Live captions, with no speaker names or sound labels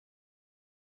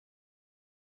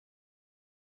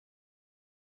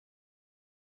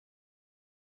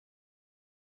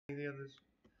the others.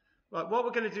 Right, what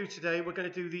we're going to do today, we're going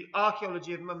to do the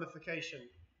archaeology of mummification.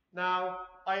 Now,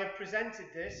 I have presented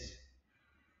this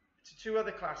to 2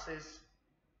 other classes,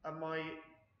 and my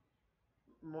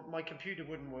computer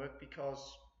wouldn't work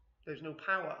because there's no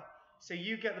power. So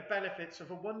you get the benefits of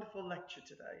a wonderful lecture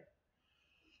today.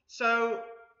 So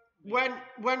when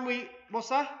we, what's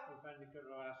that? We've only got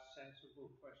to ask sensible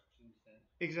questions then.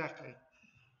 Exactly.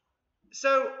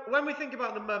 So when we think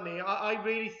about the mummy, I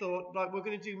really thought, like, we're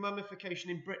going to do mummification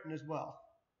in Britain as well,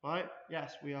 right?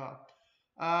 Yes, we are.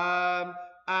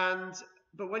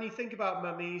 But when you think about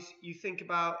mummies, you think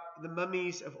about the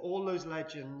mummies of all those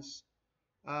legends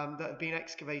that have been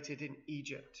excavated in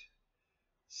Egypt.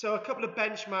 So a couple of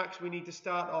benchmarks we need to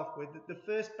start off with. The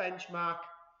first benchmark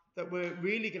that we're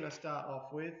really going to start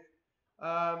off with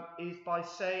is by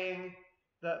saying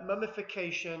that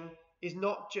mummification is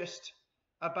not just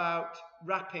about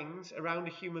wrappings around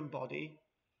a human body.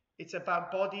 It's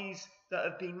about bodies that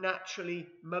have been naturally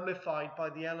mummified by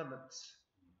the elements.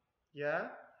 Yeah?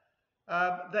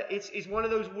 That it's one of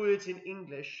those words in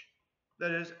English that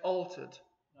is altered.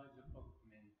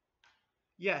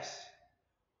 Yes.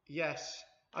 Yes.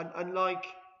 Unlike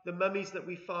the mummies that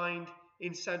we find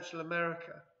in Central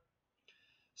America.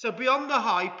 So beyond the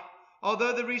hype,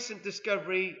 although the recent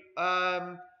discovery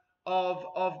of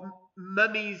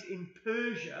mummies in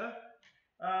Persia,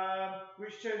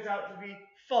 which turns out to be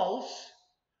false,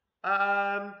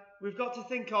 we've got to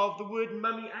think of the word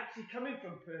mummy actually coming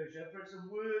from Persia, but it's a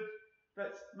word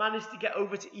that's managed to get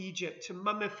over to Egypt to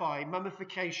mummify,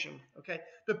 mummification. Okay,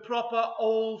 the proper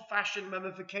old-fashioned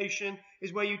mummification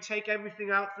is where you take everything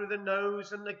out through the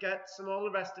nose and the guts and all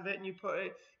the rest of it, and you put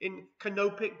it in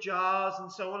canopic jars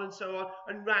and so on,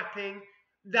 and wrapping.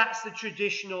 That's the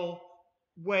traditional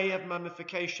way of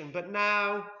mummification. But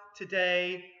now,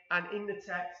 today, and in the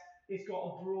text, it's got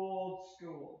a broad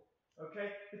school. Okay,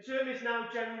 the term is now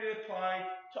generally applied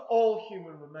to all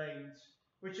human remains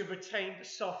which have retained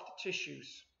soft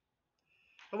tissues.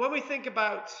 And when we think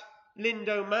about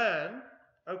Lindo Man,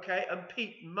 okay, and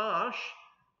Pete Marsh,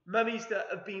 mummies that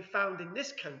have been found in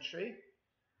this country,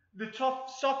 the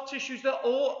soft tissues are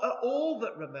all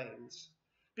that remains.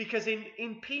 Because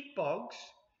in peat bogs,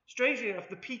 strangely enough,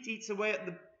 the peat eats away at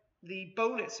the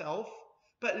bone itself,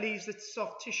 but leaves the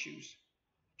soft tissues.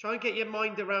 Try and get your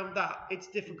mind around that. It's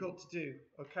difficult to do,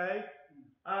 okay?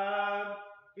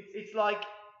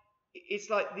 It's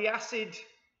like the acid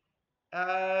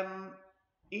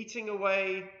eating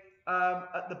away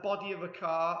at the body of a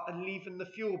car and leaving the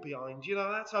fuel behind. You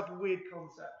know, that type of weird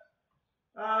concept.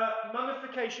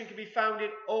 Mummification can be found in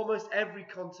almost every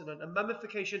continent. And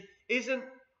mummification isn't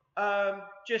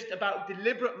just about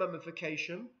deliberate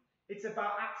mummification. It's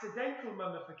about accidental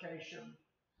mummification.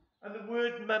 And the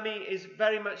word mummy is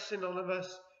very much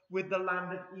synonymous with the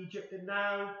land of Egypt. And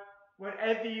now,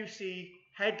 whenever you see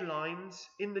headlines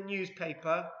in the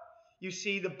newspaper, you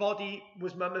see the body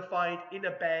was mummified in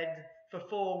a bed for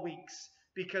 4 weeks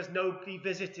because nobody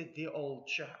visited the old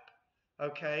chap,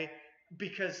 okay?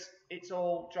 Because it's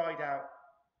all dried out,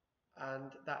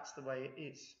 and that's the way it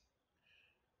is.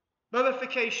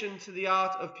 Mummification to the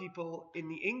art of people in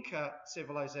the Inca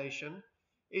civilization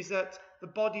is that the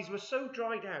bodies were so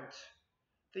dried out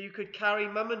that you could carry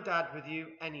mum and dad with you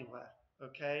anywhere,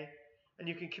 okay? And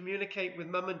you can communicate with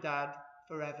mum and dad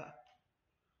forever.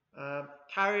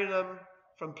 Carry them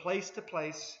from place to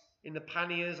place in the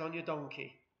panniers on your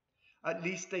donkey. At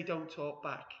least they don't talk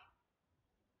back.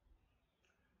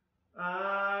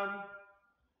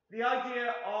 The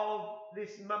idea of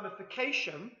this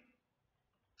mummification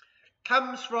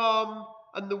comes from,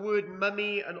 and the word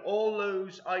mummy and all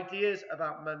those ideas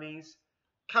about mummies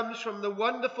comes from the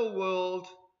wonderful world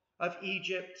of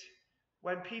Egypt,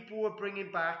 when people were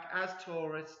bringing back, as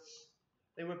tourists,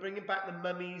 they were bringing back the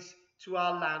mummies to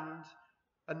our land,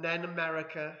 and then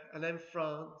America, and then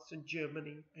France, and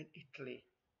Germany, and Italy.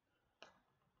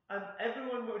 And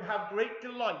everyone would have great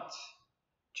delight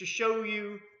to show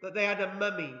you that they had a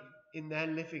mummy in their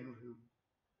living room.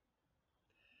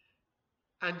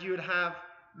 And you would have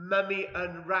mummy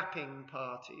unwrapping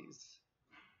parties.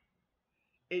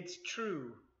 It's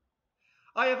true.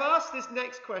 I have asked this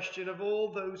next question of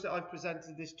all those that I've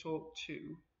presented this talk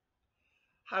to.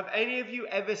 Have any of you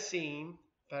ever seen,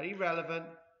 very relevant,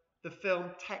 the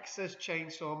film Texas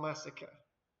Chainsaw Massacre?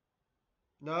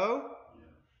 No?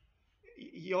 Yeah.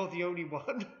 You're the only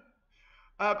one.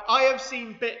 I have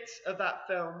seen bits of that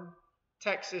film,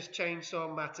 Texas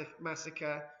Chainsaw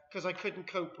Massacre, because I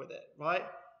couldn't cope with it, right?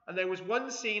 And there was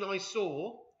one scene I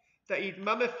saw that he'd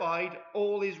mummified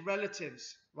all his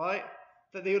relatives, right?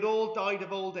 That they had all died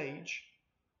of old age,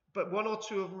 but 1 or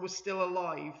 2 of them were still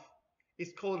alive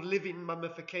is called living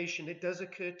mummification. It does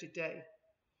occur today,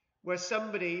 where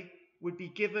somebody would be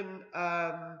given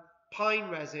pine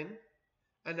resin,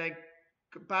 and their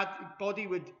body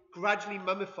would gradually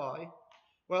mummify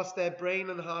whilst their brain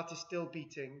and heart is still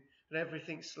beating and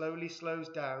everything slowly slows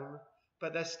down,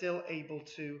 but they're still able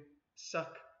to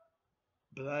suck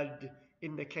blood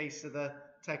in the case of the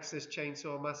Texas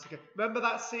Chainsaw Massacre. Remember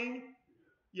that scene?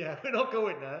 Yeah, we're not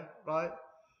going there, right?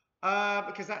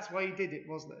 Because that's why he did it,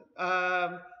 wasn't it?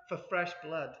 For fresh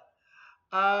blood.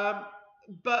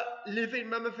 But living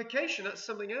mummification, that's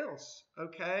something else,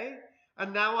 okay?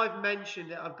 And now I've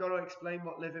mentioned it, I've got to explain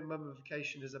what living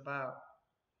mummification is about.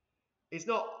 It's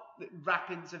not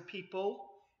wrappings of people.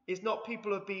 It's not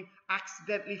people who have been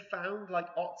accidentally found,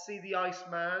 like Otzi the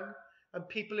Iceman, and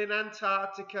people in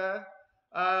Antarctica,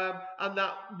 and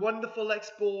that wonderful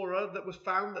explorer that was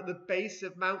found at the base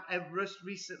of Mount Everest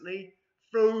recently,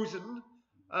 frozen,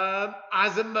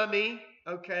 as a mummy,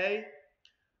 okay?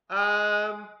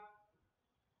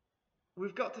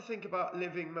 We've got to think about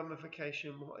living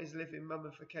mummification. What is living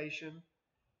mummification?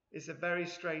 It's a very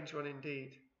strange one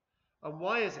indeed. And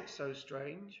why is it so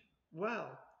strange? Well,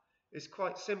 it's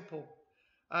quite simple.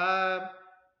 There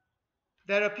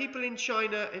are people in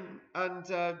China and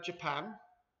Japan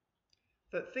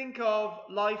that think of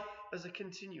life as a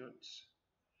continuance,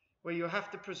 where you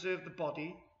have to preserve the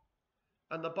body,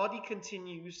 and the body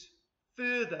continues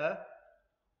further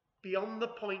beyond the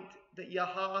point that your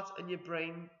heart and your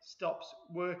brain stops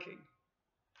working.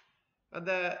 And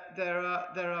there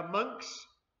are monks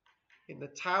in the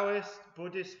Taoist,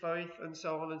 Buddhist faith, and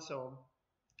so on and so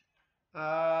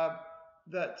on,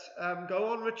 that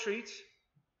go on retreat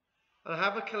and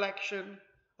have a collection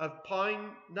of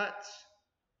pine nuts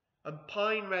and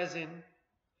pine resin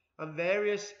and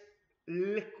various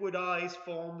liquidized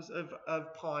forms of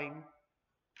pine.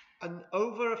 And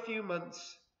over a few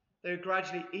months, they would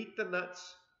gradually eat the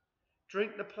nuts,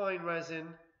 drink the pine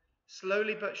resin.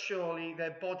 Slowly but surely,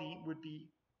 their body would be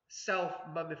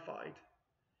self-mummified.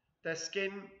 Their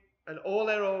skin and all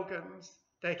their organs,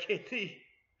 their kidney,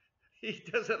 he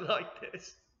doesn't like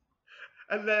this,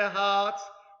 and their heart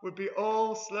would be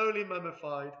all slowly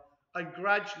mummified, and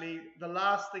gradually the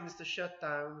last things to shut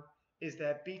down is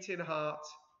their beating heart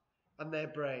and their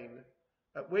brain,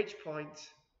 at which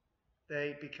point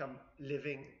they become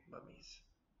living mummies.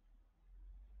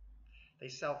 They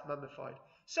self-mummified.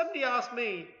 Somebody asked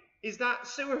me, is that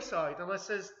suicide? And I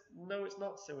says, no, it's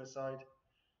not suicide.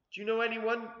 Do you know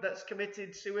anyone that's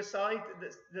committed suicide,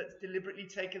 that's deliberately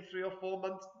taken 3 or 4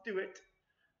 months to do it?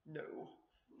 No.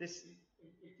 It is,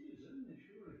 isn't it,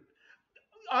 surely?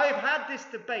 I've had this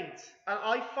debate, and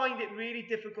I find it really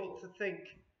difficult to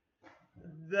think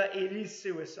that it is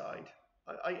suicide.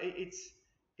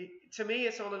 To me,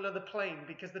 it's on another plane,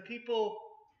 because the people,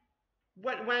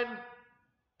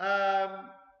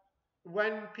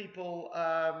 when people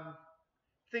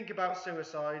think about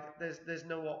suicide, there's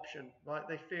no option, right?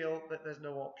 They feel that there's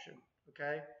no option,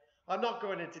 okay? I'm not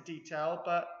going into detail,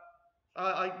 but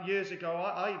years ago,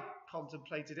 I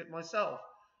contemplated it myself,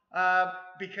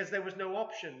 because there was no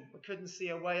option. I couldn't see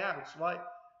a way out, right?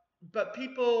 But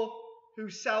people who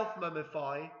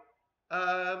self-mummify,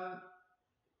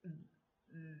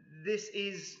 this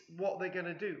is what they're going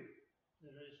to do.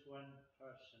 There is one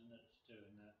person that's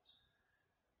doing that.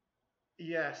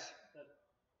 Yes. That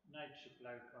nature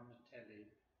bloke on the telly.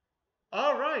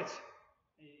 All right.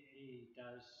 He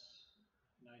does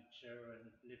nature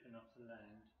and living off the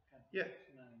land. Yeah.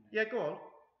 Yeah, go on.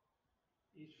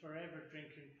 He's forever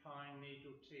drinking pine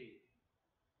needle tea.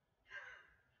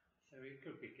 So he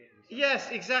could be getting something. Yes,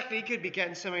 exactly. He could be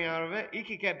getting something out of it.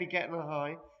 He could be getting a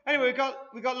high. Anyway,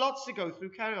 we got lots to go through.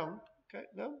 Carry on. Okay.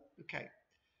 No? Okay.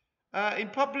 In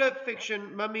popular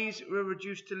fiction, mummies were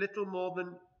reduced to little more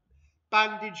than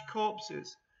bandaged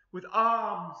corpses with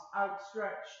arms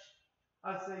outstretched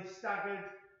as they staggered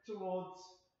towards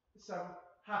some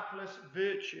hapless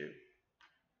virtue.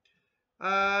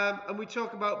 And we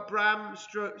talk about Bram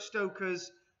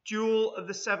Stoker's Jewel of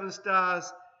the Seven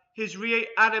Stars. His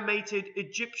reanimated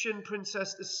Egyptian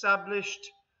princess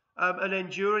established an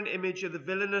enduring image of the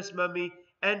villainous mummy,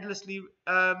 endlessly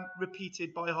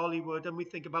repeated by Hollywood. And we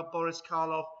think about Boris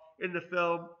Karloff in the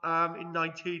film in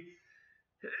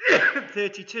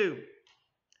 1932.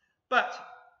 But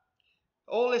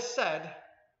all is said,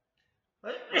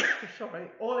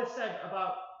 all is said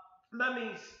about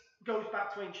mummies goes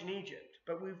back to ancient Egypt,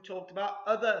 but we've talked about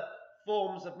other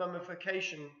forms of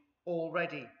mummification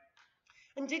already.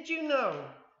 And did you know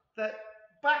that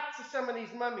back to some of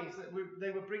these mummies that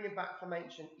they were bringing back from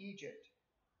ancient Egypt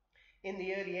in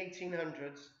the early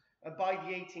 1800s and by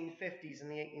the 1850s and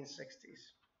the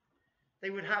 1860s, they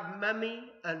would have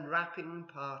mummy unwrapping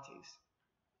parties.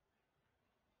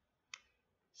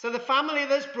 So the family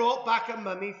that's brought back a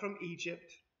mummy from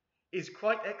Egypt is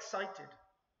quite excited.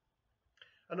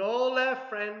 And all their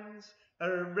friends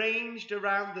are arranged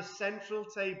around the central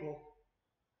table.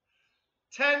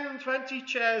 10, 20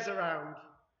 chairs around,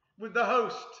 with the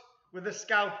host with a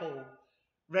scalpel,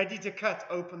 ready to cut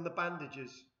open the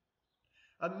bandages.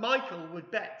 And Michael would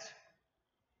bet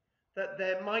that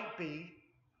there might be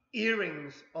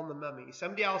earrings on the mummy.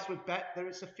 Somebody else would bet that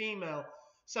it's a female.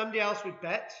 Somebody else would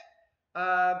bet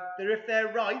that if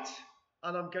they're right,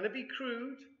 and I'm going to be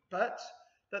crude, but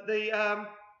that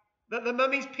the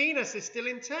mummy's penis is still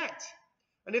intact.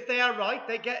 And if they are right,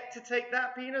 they get to take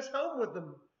that penis home with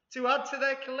them to add to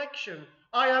their collection.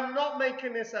 I am not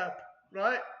making this up,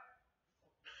 right?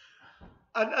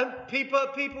 And people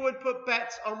would put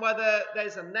bets on whether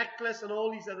there's a necklace and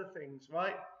all these other things,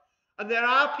 right? And there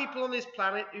are people on this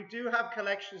planet who do have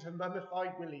collections of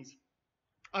mummified willies.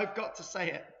 I've got to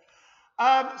say it.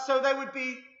 So there would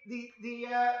be the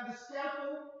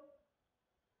scalpel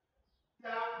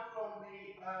down from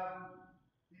the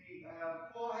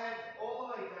forehead all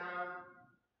the way down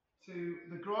to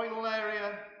the groinal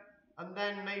area, and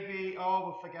then maybe,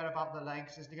 we'll forget about the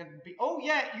legs. Is there going to be? Oh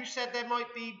yeah, you said there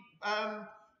might be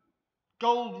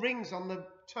gold rings on the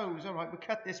toes. All right, we'll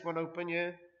cut this one open,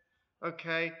 yeah.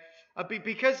 Okay,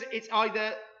 because it's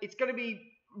going to be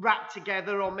wrapped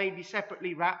together or maybe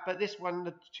separately wrapped, but this one,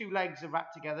 the two legs are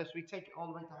wrapped together, so we take it all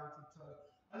the way down to the toe.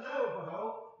 And now,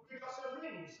 behold, we've got some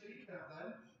rings, so you can have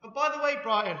them. And by the way,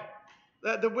 Brian,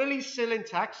 the willy's still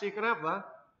intact, so you can have that.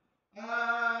 You can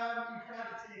add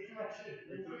it to your collection.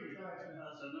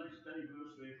 That's a nice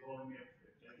diverse way of calling me up for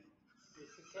it, eh?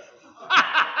 It's a kettle. It's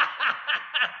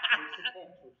a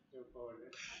kettle still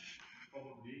boiling.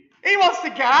 Probably. He wants to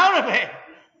get out of it.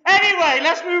 Anyway,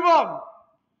 let's move on.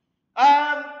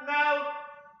 Now,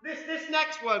 this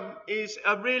next one is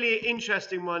a really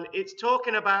interesting one. It's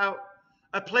talking about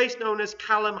a place known as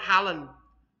Cladh Hallan.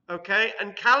 Okay,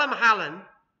 and Cladh Hallan,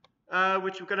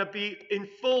 which we're going to be in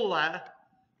full there,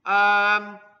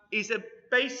 is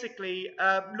basically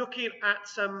looking at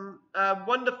some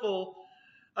wonderful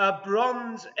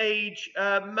Bronze Age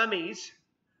mummies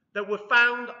that were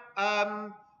found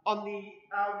on the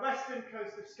western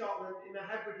coast of Scotland in the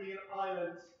Hebridean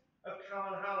Islands of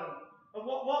Cladh Hallan. And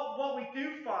what we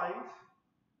do find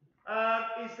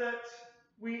is that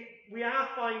we are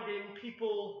finding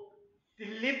people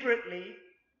deliberately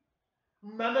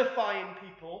mummifying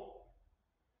people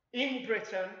in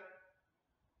Britain,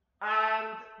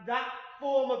 and that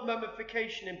form of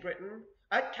mummification in Britain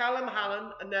at Cladh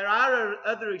Hallan, and there are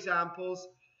other examples,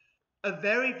 are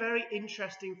very, very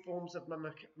interesting forms of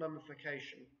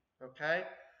mummification. Okay?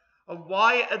 And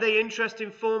why are they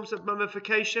interesting forms of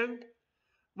mummification?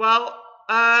 Well,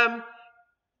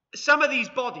 some of these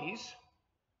bodies,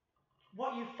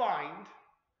 what you find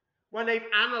when they've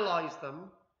analysed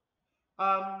them,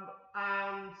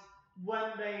 and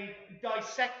when they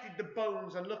dissected the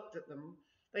bones and looked at them,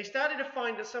 they started to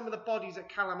find that some of the bodies at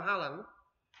Cladh Hallan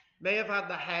may have had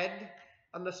the head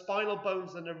and the spinal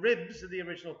bones and the ribs of the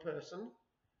original person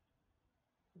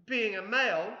being a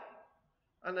male,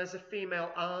 and there's a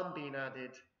female arm being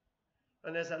added,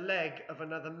 and there's a leg of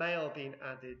another male being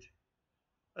added,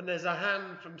 and there's a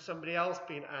hand from somebody else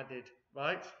being added,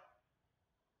 right?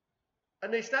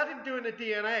 And they started doing the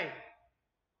DNA,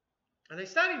 and they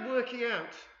started working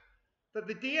out that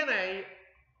the DNA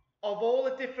of all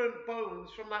the different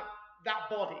bones from that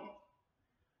body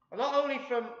are not only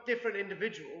from different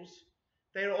individuals,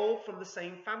 they're all from the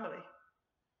same family.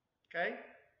 Okay?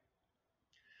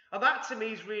 And that to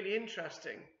me is really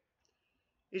interesting.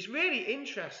 It's really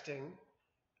interesting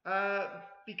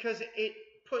because it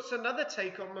puts another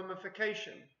take on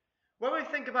mummification. When we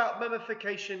think about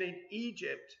mummification in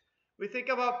Egypt, we think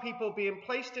about people being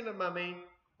placed in a mummy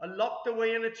and locked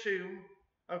away in a tomb,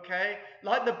 okay?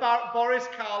 Like the Boris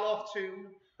Karloff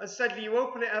tomb, and suddenly you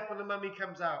open it up and the mummy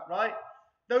comes out, right?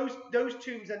 Those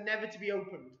tombs are never to be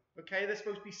opened, okay? They're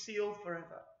supposed to be sealed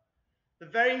forever. The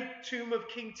very tomb of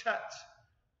King Tut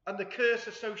and the curse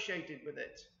associated with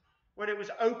it, when it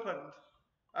was opened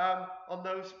on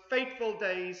those fateful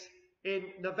days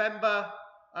in November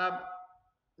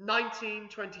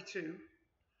 1922,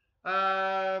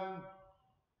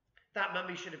 that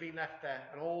mummy should have been left there,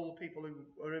 and all the people who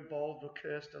were involved were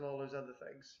cursed and all those other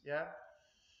things, yeah?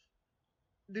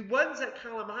 The ones at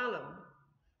Cladh Hallan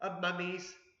are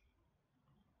mummies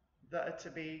that are to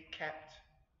be kept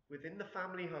within the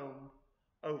family home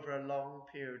over a long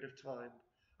period of time.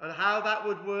 And how that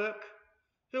would work,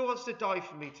 who wants to die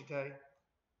for me today?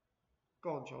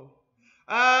 Go on, John.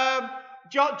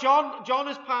 John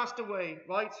has passed away,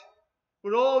 right?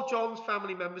 We're all John's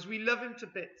family members. We love him to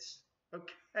bits,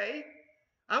 okay?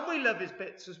 And we love his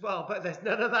bits as well, but there's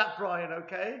none of that, Brian,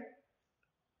 okay?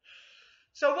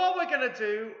 So what we're going to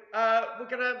do, we're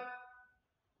going to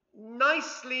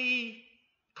nicely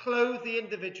clothe the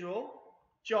individual,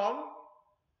 John,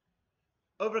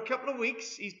 over a couple of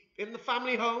weeks. He's in the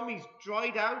family home, he's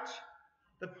dried out,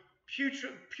 the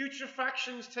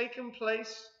putrefaction's taken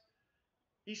place,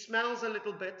 he smells a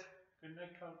little bit. Couldn't they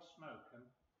cold smoke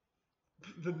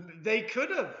him? They could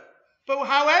have. But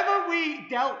however we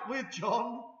dealt with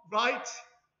John, right,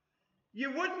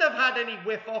 you wouldn't have had any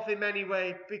whiff off him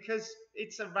anyway, because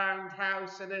it's a round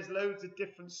house and there's loads of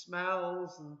different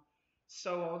smells and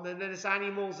so on, and there's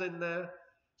animals in there.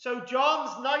 So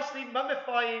John's nicely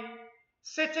mummifying,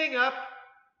 sitting up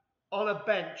on a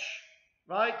bench,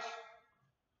 right?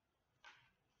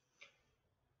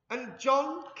 And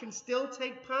John can still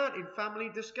take part in family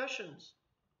discussions,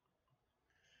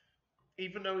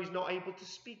 even though he's not able to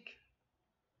speak.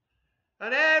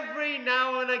 And every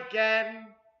now and again,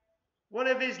 one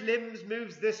of his limbs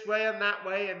moves this way and that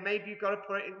way, and maybe you've got to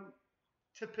put it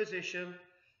into position.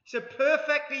 It's a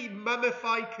perfectly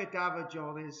mummified cadaver,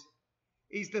 John is.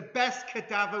 He's the best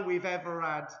cadaver we've ever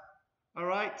had. All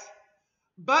right?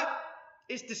 But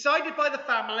it's decided by the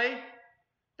family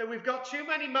that we've got too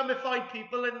many mummified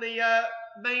people in the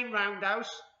main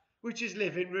roundhouse, which is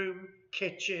living room,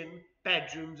 kitchen,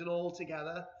 bedrooms, and all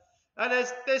together. And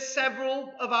there's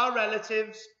several of our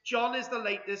relatives. John is the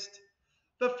latest.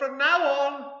 But from now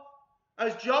on,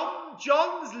 as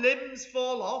John's limbs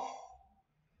fall off,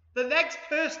 the next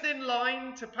person in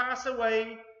line to pass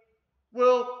away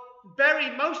will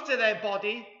bury most of their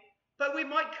body, but we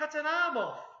might cut an arm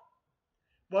off.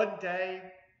 One day,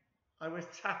 I was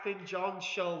tapping John's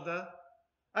shoulder,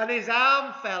 and his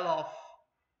arm fell off.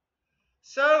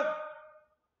 So,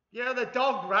 the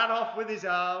dog ran off with his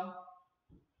arm.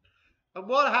 And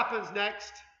what happens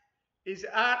next is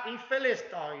Auntie Phyllis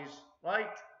dies,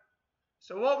 right?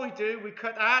 So what we do, we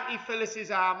cut Auntie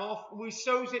Phyllis's arm off, and we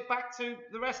sews it back to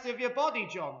the rest of your body,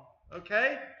 John,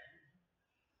 okay?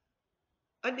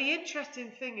 And the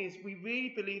interesting thing is, we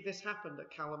really believe this happened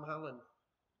at Cladh Hallan,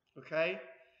 okay?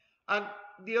 And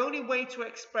the only way to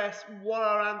express what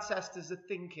our ancestors are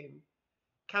thinking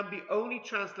can be only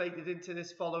translated into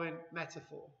this following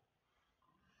metaphor.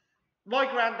 My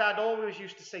granddad always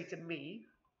used to say to me,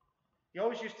 he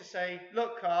always used to say,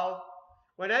 look, Carl,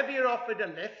 whenever you're offered a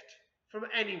lift from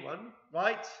anyone,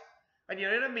 right, and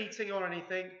you're in a meeting or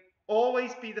anything,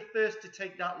 always be the first to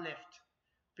take that lift,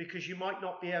 because you might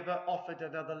not be ever offered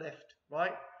another lift,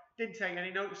 right? Didn't take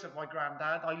any notice of my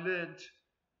granddad. I learned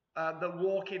that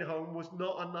walking home was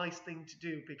not a nice thing to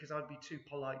do because I'd be too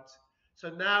polite. So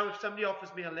now if somebody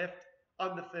offers me a lift,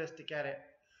 I'm the first to get it.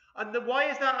 And why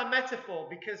is that a metaphor?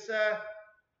 Because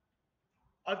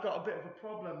I've got a bit of a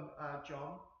problem,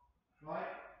 John, right?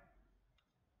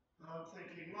 And I'm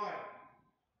thinking, right,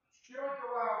 should I go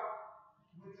out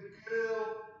with the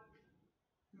girl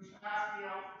who's asked me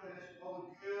out first, or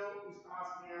the girl who's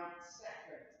asked me out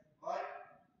second, right?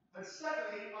 And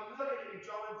suddenly, I'm looking at you,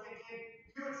 John, and thinking,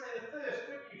 you would say the first,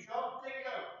 wouldn't you, John?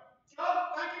 Bingo.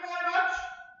 John, thank you very much.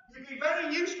 You've been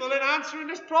very useful in answering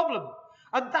this problem.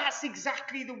 And that's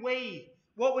exactly the way,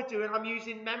 what we're doing. I'm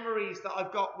using memories that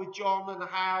I've got with John and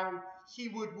how he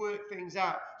would work things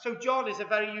out. So John is a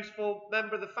very useful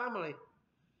member of the family,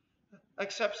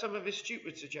 except some of his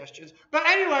stupid suggestions. But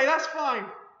anyway, that's fine.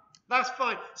 That's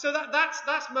fine. So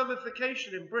that's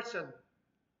mummification in Britain.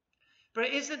 But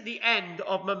it isn't the end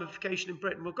of mummification in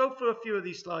Britain. We'll go through a few of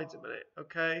these slides in a minute,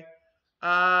 okay?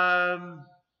 Oh,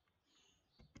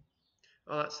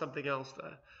 that's something else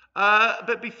there.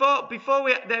 But before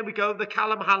we, there we go, the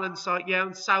Cladh Hallan site,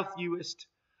 on South Uist.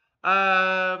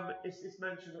 It's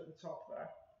mentioned at the top there.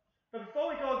 But before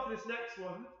we go on to this next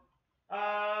one,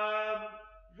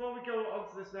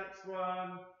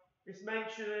 it's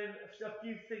mentioning a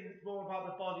few things more about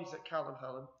the bodies at Cladh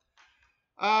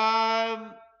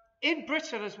Hallan. In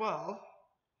Britain as well,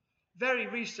 very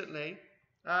recently,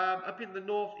 up in the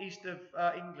northeast of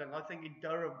England, I think in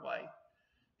Durham way,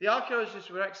 the archaeologists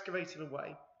were excavating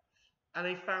away, and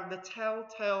they found the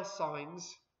telltale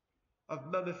signs of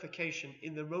mummification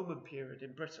in the Roman period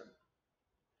in Britain.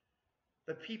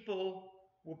 The people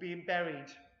were being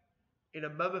buried in a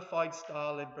mummified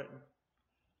style in Britain.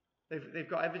 They've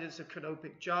got evidence of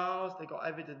canopic jars. They've got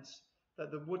evidence that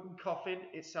the wooden coffin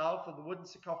itself, or the wooden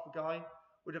sarcophagi,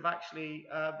 would have actually,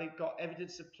 they've got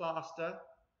evidence of plaster,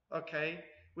 okay,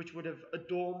 which would have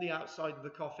adorned the outside of the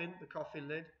coffin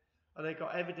lid. And they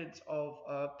got evidence of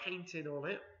painting on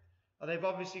it, And they've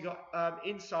obviously got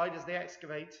inside, as they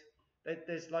excavate,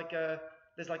 there's like a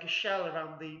shell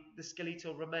around the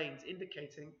skeletal remains,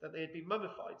 indicating that they had been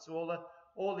mummified. So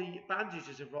all the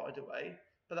bandages have rotted away,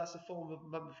 but that's a form of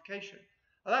mummification.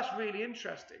 And that's really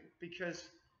interesting because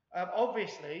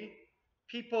obviously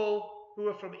people who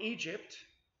are from Egypt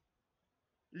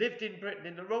lived in Britain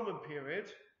in the Roman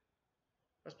period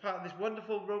as part of this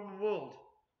wonderful Roman world,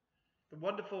 the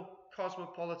wonderful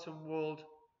cosmopolitan world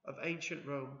of ancient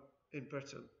Rome in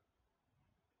Britain.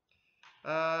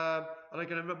 And I'm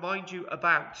going to remind you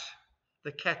about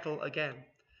the kettle again.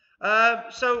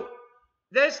 So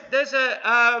there's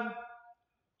a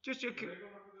just your.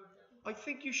 I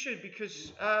think you should,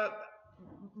 because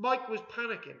Mike was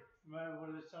panicking.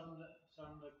 Well, it's on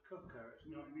the cooker. It's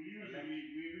not. We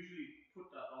usually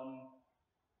put that on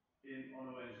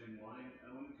a Wednesday morning,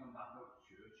 and when we come back out to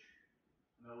church,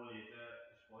 an hour later,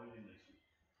 it's boiling nicely.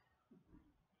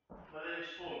 But then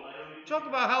it's full. Talk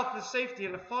about health and safety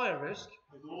and a fire risk.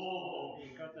 Oh,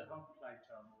 You've got the home plate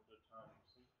on all the time.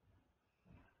 See?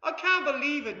 I can't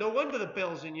believe it. No wonder the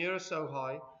bills in here are so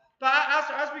high. But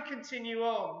as we continue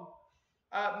on,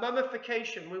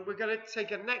 mummification, we're going to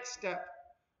take a next step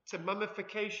to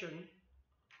mummification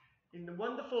in the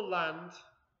wonderful land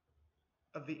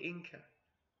of the Inca.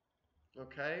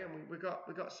 Okay, and we got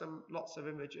lots of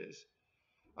images.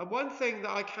 And one thing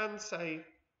that I can say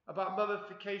about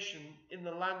mummification in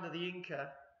the land of the Inca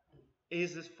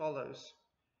is as follows.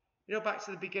 You know, back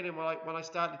to the beginning when I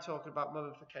started talking about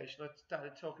mummification, I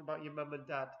started talking about your mum and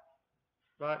dad,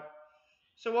 right?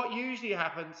 So what usually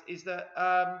happens is that,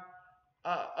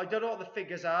 I don't know what the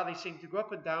figures are, they seem to go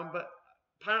up and down, but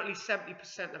apparently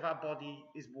 70% of our body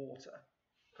is water,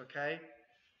 okay?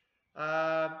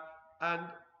 And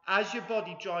as your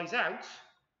body dries out,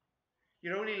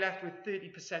 you're only left with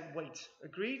 30% weight,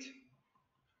 agreed?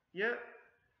 Yeah?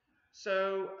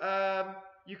 So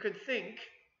you can think,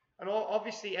 and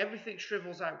obviously everything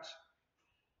shrivels out.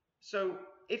 So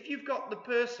if you've got the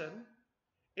person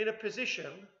in a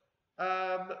position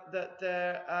that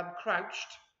they're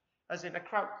crouched, as in a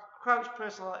crouched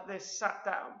person like this, sat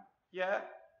down, yeah?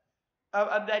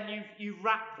 And then you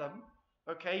wrap them,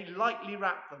 okay, lightly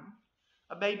wrap them,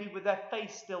 and maybe with their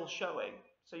face still showing,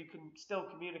 so you can still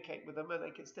communicate with them and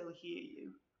they can still hear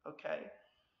you, okay?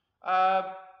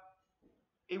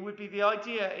 It would be the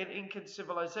idea in Incan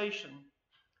civilization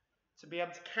to be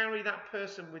able to carry that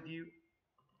person with you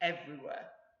everywhere.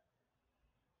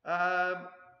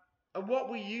 And what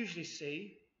we usually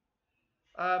see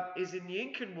is in the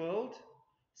Incan world,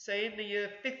 say in the year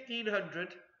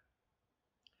 1500,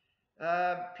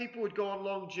 people would go on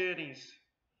long journeys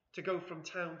to go from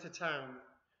town to town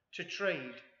to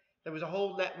trade. There was a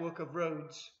whole network of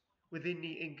roads within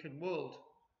the Incan world.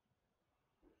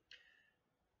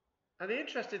 And the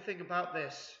interesting thing about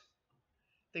this,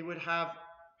 they would have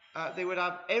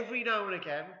every now and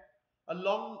again,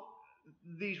 along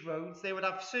these roads, they would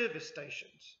have service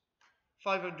stations,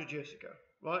 500 years ago,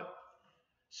 right?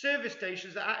 Service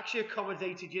stations that actually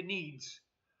accommodated your needs.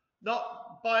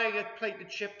 Not buying a plate of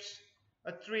chips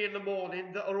at 3 in the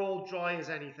morning that are all dry as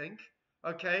anything,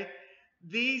 okay?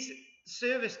 These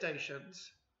service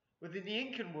stations within the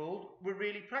Incan world were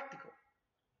really practical,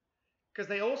 because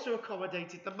they also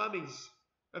accommodated the mummies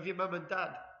of your mum and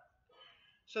dad.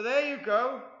 So there you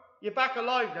go. You're back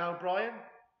alive now, Brian.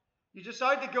 You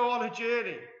decide to go on a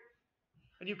journey,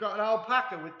 and you've got an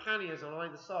alpaca with panniers on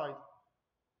either side.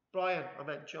 Brian, I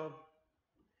meant John.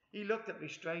 He looked at me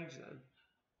strange then.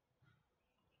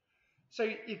 So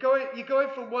you're going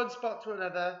from one spot to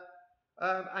another,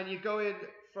 and you're going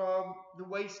from the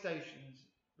way stations,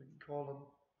 we can call them.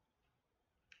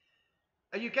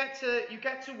 And you get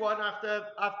to one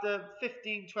after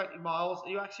 15, 20 miles,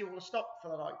 and you actually want to stop for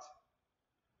the night.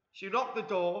 So you knock the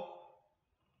door,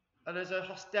 and there's a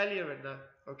hostelier in there,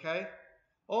 okay?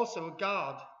 Also a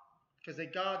guard, because they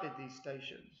guarded these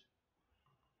stations.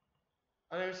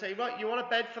 And they would say, right, you want a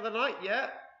bed for the night? Yeah.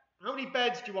 How many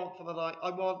beds do you want for the night? I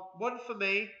want one for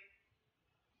me,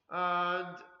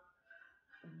 and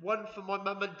one for my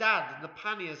mum and dad, and the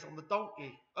panniers on the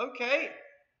donkey. Okay,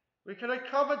 we can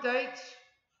accommodate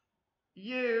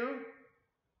you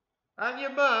and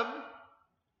your mum,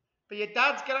 but your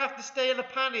dad's going to have to stay in a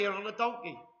pannier on a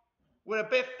donkey. We're a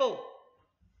bit full.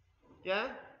 Yeah?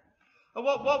 And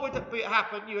what would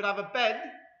happen? You would have a bed,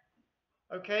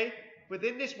 okay,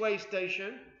 within this way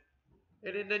station,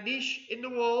 and in a niche in the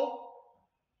wall,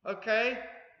 okay,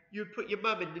 you'd put your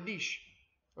mum in the niche,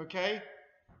 okay?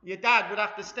 Your dad would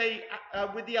have to stay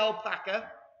with the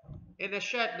alpaca in a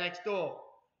shed next door.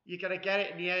 You're going to get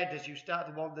it in the head as you start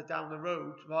to wander down the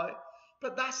road, right?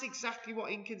 But that's exactly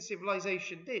what Incan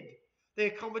civilization did. they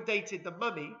accommodated the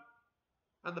mummy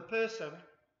and the person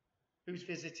who's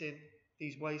visiting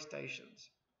these way stations.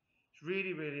 It's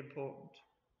really, really important.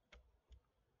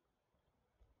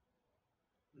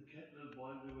 The kettle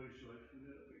boiled away so I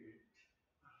feel it.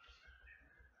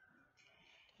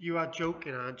 You are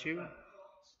joking, aren't you?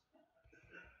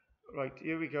 Right,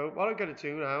 here we go. What I'm going to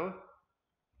do now,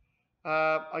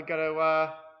 I'm going to,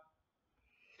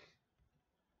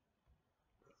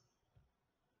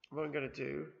 what I'm going to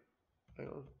do, hang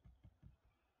on.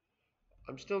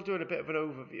 I'm still doing a bit of an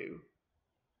overview,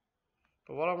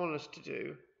 but what I want us to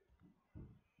do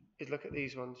is look at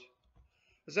these ones.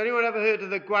 Has anyone ever heard of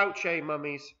the Guanche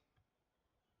mummies?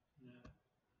 No.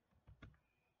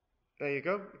 There you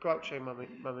go, the Guanche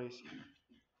mummies.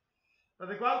 Now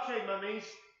the Guanche mummies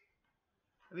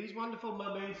are these wonderful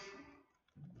mummies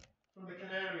from the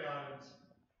Canary Islands.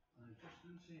 I just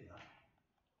didn't see that.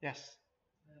 Yes.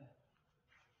 Yeah.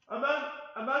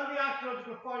 Among the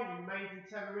archaeological findings made in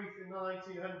Tenerife in the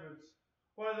 1900s,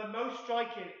 one of the most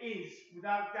striking is,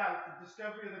 without doubt, the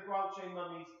discovery of the Guanche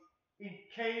mummies in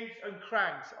caves and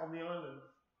crags on the island.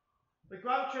 The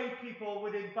Guanche people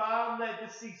would embalm their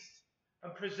deceased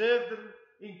and preserve them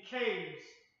in caves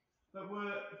that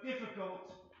were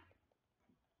difficult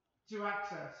to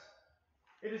access.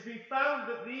 It has been found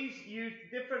that these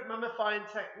used different mummifying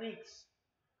techniques,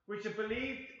 which are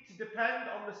believed to depend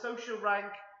on the social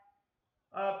rank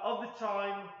of the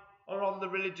time or on the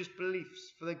religious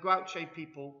beliefs for the Guanche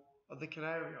people of the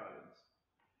Canary Islands.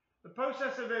 The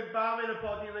process of embalming a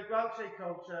body in the Guanche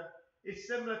culture is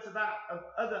similar to that of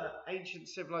other ancient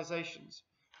civilizations.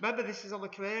 Remember, this is on the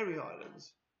Canary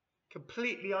Islands,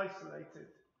 completely isolated.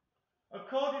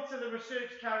 According to the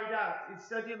research carried out in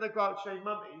studying the Guanche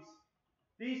mummies,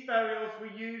 these burials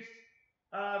were used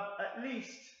at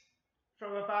least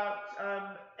from about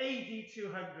AD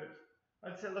 200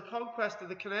 until the conquest of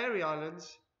the Canary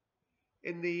Islands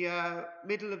in the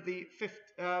middle of the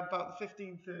about the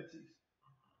 1530s.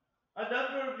 A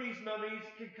number of these mummies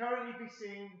can currently be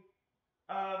seen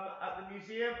at the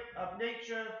Museum of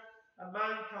Nature and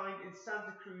Mankind in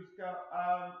Santa Cruz,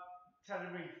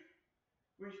 Tenerife,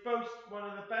 which boasts one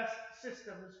of the best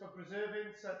systems for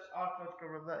preserving such archaeological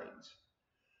remains.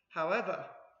 However,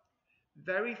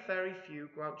 very, very few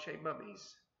Guanche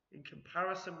mummies, in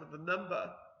comparison with the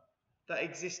number that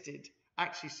existed,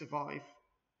 actually survive.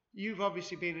 You've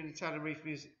obviously been in the Tenerife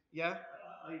Museum, yeah?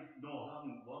 I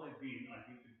haven't. What I've been, I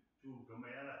think, to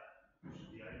Gomera, which is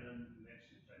the island next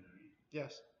to Tenerife.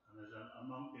 Yes. And there's a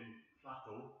mountain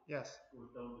plateau. Yes.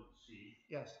 Goes down to the sea.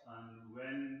 Yes. And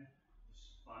when the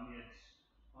Spaniards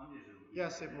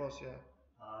yes, it was, yeah.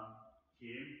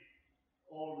 Came,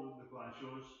 all of the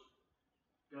Guanchos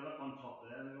got up on top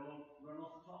there, and they all ran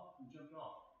off the top and jumped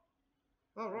off.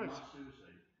 Oh, right. Mass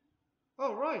suicide.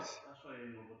 Oh, right. That's why I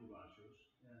know about the Guanchos.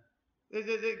 Yeah.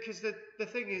 Because the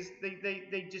thing is,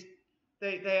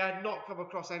 they had not come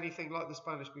across anything like the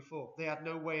Spanish before. They had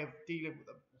no way of dealing with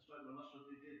them. That's right. Well, that's what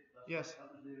they did. Yes.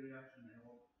 That was their reaction. They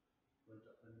all went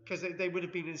up and. Because they would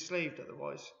have been enslaved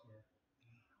otherwise.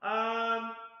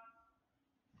 Yeah.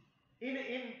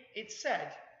 It's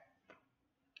said,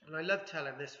 and I love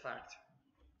telling this fact.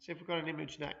 See if we've got an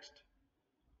image next.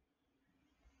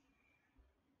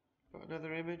 Got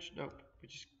another image? Nope.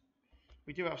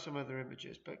 We do have some other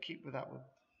images, but keep with that one.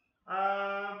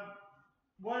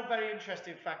 One very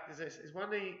interesting fact is this: is when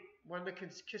the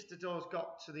conquistadors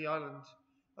got to the island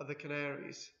of the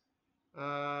Canaries,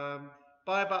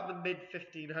 by about the mid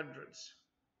 1500s,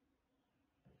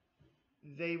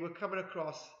 they were coming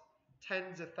across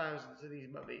tens of thousands of these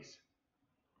mummies.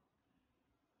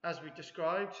 As we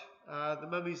described, the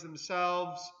mummies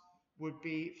themselves would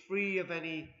be free of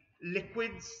any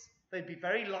liquids. They'd be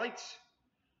very light,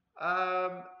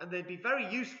 and they'd be very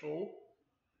useful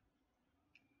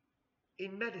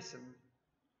in medicine.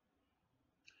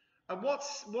 And what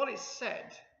is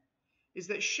said is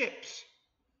that ships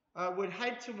would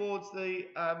head towards the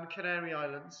Canary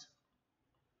Islands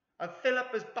and fill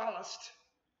up as ballast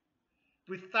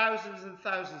with thousands and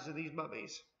thousands of these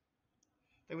mummies.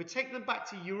 They would take them back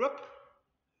to Europe.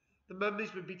 The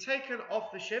mummies would be taken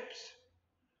off the ships,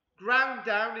 ground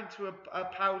down into a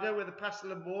powder with a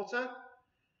pestle and water,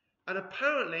 and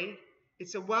apparently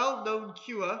it's a well-known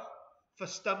cure for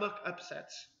stomach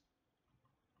upsets.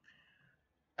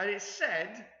 And it's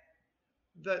said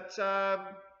that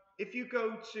if you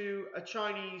go to a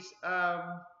Chinese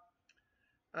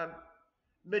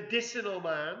medicinal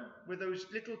man with those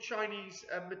little Chinese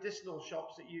medicinal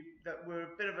shops that were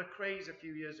a bit of a craze a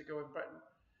few years ago in Britain,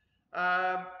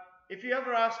 if you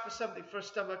ever ask for something for a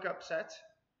stomach upset,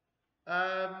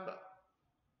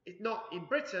 it's not in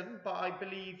Britain, but I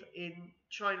believe in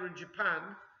China and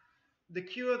Japan, the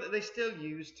cure that they still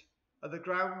used are the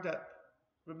ground up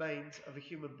remains of a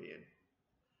human being.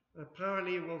 And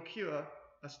apparently it will cure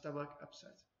a stomach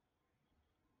upset.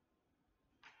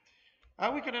 How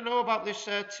are we going to know about this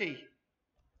tea?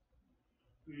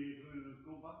 We'll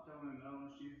go back down and now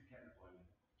and see if the kettle boiling.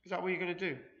 Is that what you're going to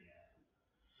do?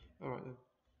 Yeah. Alright then.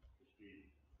 It's been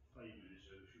 5 minutes,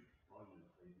 so it should boil in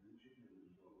 5 minutes, shouldn't it?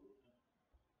 We've got water.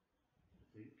 I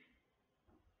think.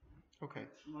 Okay.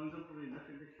 Smells up really enough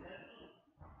in the kettle.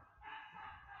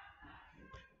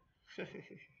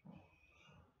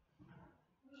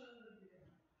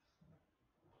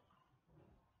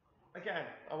 Again,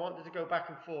 I wanted to go back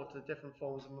and forth to the different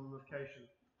forms of mummification.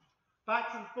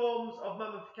 Back to the forms of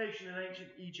mummification in ancient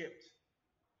Egypt.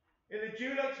 In the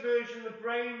Dulux version, the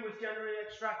brain was generally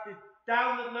extracted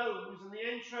down the nose and the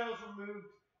entrails removed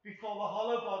before the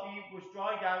hollow body was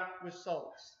dried out with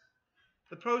salts.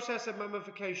 The process of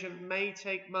mummification may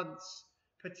take months,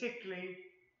 particularly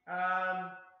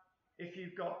if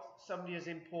you've got somebody as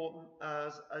important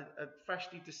as a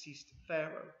freshly deceased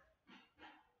pharaoh.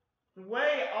 The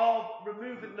way of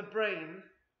removing the brain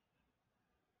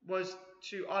was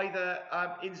to either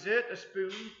insert a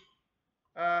spoon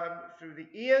through the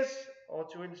ears, or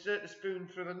to insert the spoon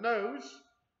through the nose,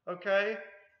 okay,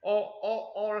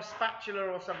 or a spatula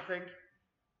or something,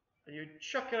 and you'd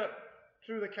chuck it up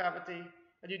through the cavity,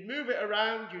 and you'd move it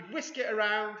around, you'd whisk it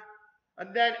around,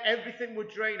 and then everything would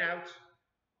drain out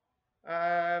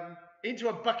into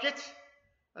a bucket,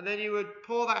 and then you would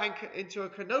pour that into a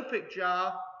canopic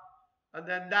jar, and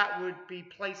then that would be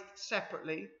placed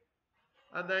separately,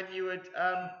 and then you would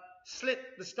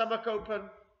slit the stomach open,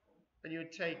 and you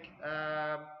would take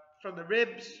from the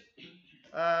ribs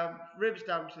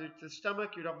down to the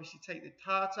stomach. You'd obviously take the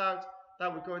heart out.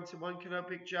 That would go into one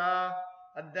canopic jar,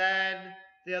 and then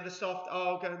the other soft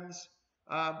organs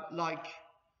like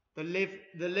the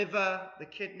liver, the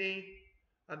kidney,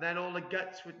 and then all the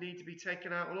guts would need to be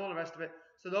taken out, and all the rest of it.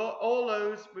 So all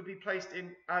those would be placed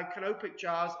in canopic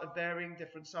jars of varying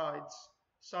different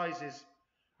sizes.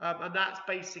 And that's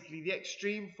basically the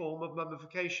extreme form of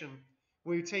mummification,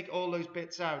 where you take all those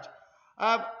bits out.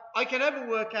 I can never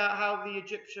work out how the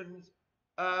Egyptians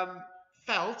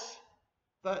felt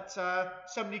that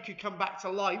somebody could come back to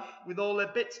life with all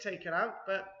their bits taken out,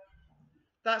 but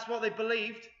that's what they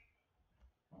believed.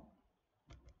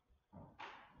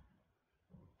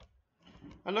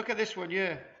 And look at this one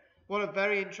here. What a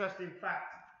very interesting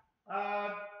fact.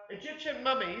 Egyptian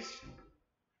mummies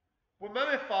were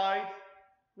mummified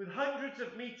with hundreds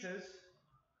of meters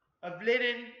of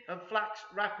linen and flax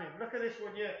wrapping. Look at this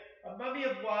one here. A mummy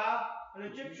of Wa, an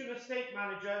Egyptian estate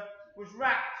manager, was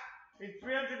wrapped in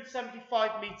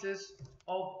 375 meters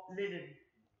of linen,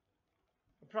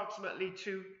 approximately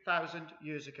 2,000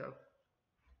 years ago.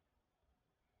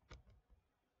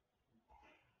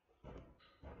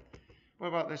 What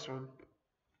about this one?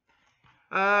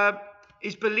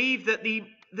 It's believed that the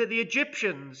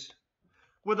Egyptians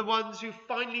were the ones who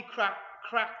finally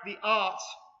cracked the art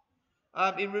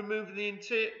in removing the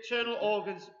internal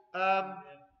organs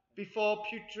before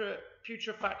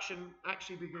putrefaction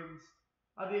actually begins.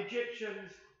 And the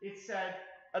Egyptians, it's said,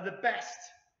 are the best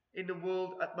in the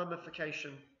world at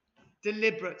mummification.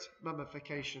 Deliberate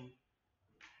mummification.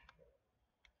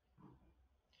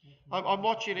 I'm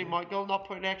watching it, Michael, not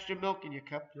putting extra milk in your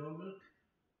cup. Do you want milk?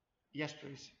 Yes,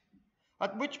 please.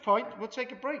 At which point, we'll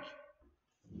take a break.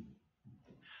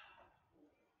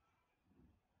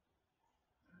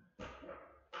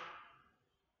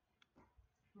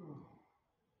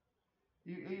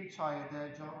 Are you tired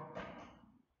there, John?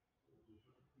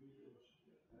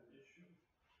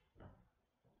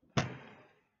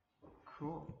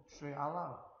 Cool. Straight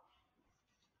hello.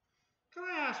 Can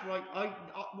I ask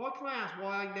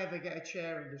why I never get a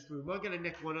chair in this room? I'm going to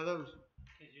nick one of those.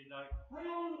 Because you like,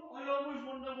 I always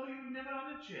wonder why you've never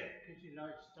had a chair. because you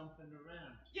like stomping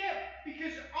around. Yeah,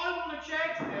 because I want a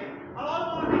chair today, and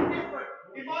I want to be different.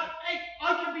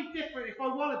 I can be different if I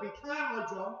want to be. Can I,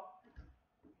 John?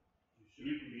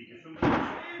 You can be different from the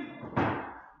same.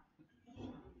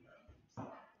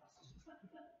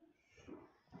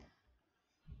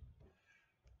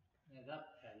 Yeah, that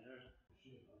fella.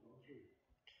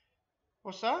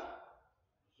 What's that?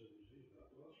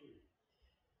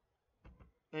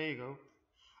 There you go.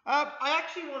 I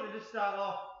actually wanted to start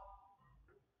off.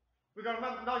 We've got a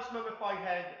nice mummified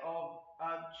head of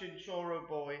Chinchorro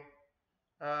boy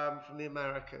from the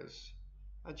Americas.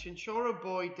 And Chinchorro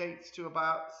boy dates to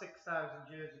about 6,000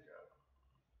 years ago.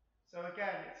 So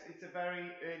again, it's a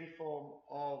very early form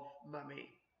of mummy.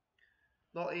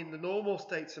 Not in the normal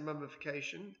states of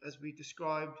mummification, as we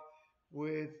described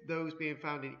with those being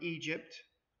found in Egypt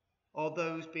or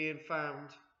those being found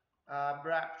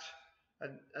wrapped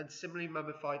and similarly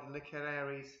mummified in the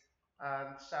Canaries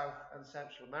and South and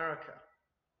Central America.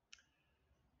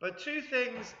 But two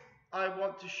things I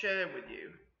want to share with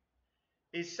you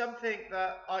is something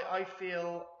that I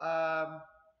feel I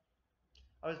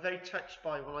was very touched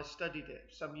by when I studied it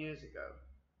some years ago.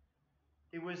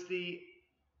 It was the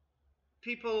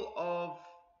people of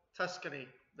Tuscany,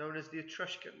 known as the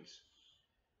Etruscans,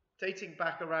 dating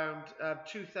back around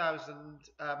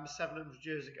 2,700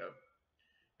 years ago,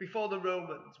 before the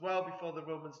Romans, well before the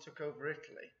Romans took over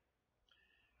Italy.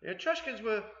 The Etruscans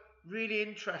were really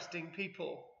interesting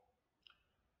people.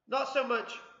 Not so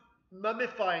much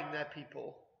mummifying their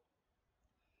people,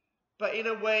 but in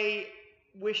a way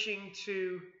wishing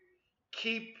to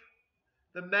keep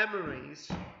the memories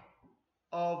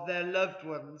of their loved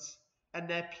ones and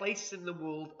their place in the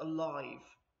world alive.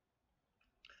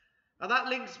 And that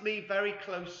links me very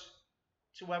close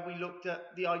to when we looked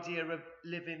at the idea of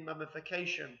living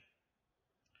mummification,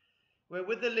 where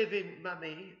with the living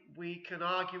mummy we can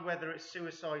argue whether it's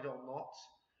suicide or not,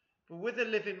 but with a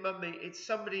living mummy it's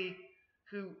somebody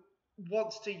who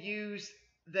wants to use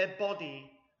their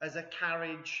body as a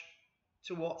carriage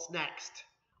to what's next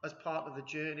as part of the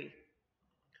journey.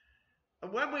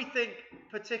 And when we think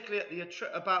particularly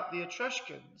about the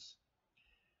Etruscans,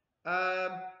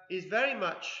 is very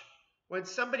much when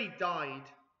somebody died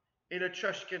in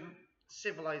Etruscan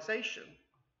civilization,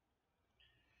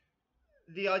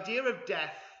 the idea of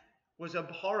death was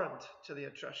abhorrent to the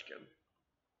Etruscan.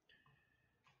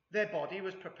 Their body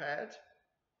was prepared,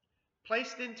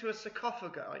 placed into a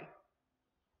sarcophagus,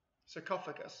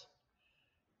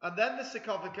 and then the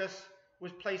sarcophagus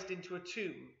was placed into a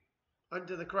tomb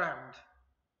under the ground.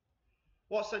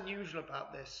 What's unusual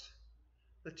about this?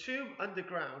 The tomb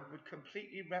underground would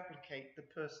completely replicate the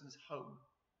person's home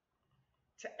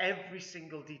to every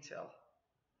single detail.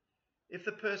 If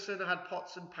the person had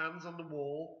pots and pans on the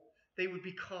wall, they would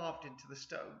be carved into the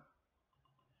stone.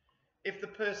 If the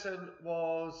person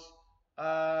was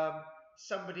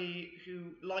somebody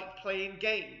who liked playing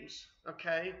games,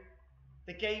 okay,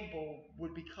 the game ball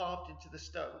would be carved into the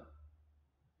stone.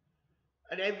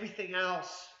 And everything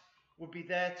else would be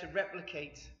there to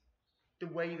replicate the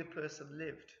way the person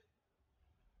lived.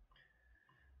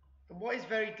 And what is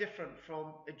very different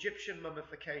from Egyptian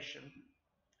mummification,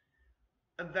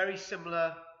 and very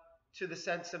similar to the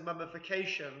sense of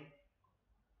mummification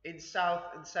in South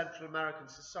and Central American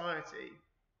society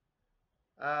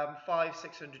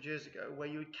 500-600 years ago, where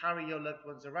you would carry your loved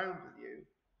ones around with you,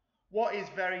 what is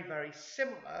very, very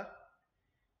similar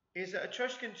is that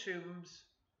Etruscan tombs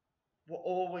were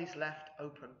always left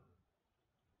open.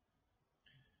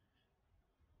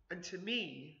 And to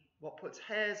me, what puts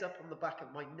hairs up on the back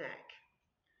of my neck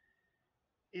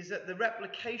is that the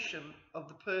replication of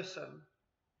the person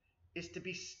is to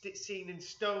be seen in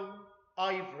stone,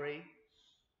 ivory,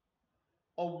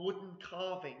 or wooden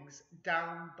carvings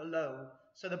down below.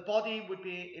 So the body would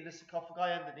be in a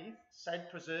sarcophagi underneath, said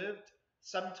preserved,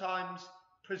 sometimes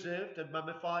preserved and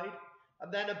mummified,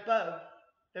 and then above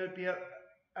there would be a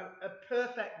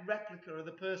perfect replica of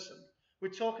the person. We're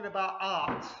talking about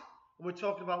art, and we're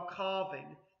talking about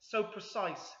carving, so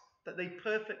precise that they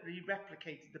perfectly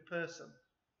replicated the person.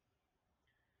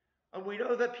 And we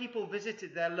know that people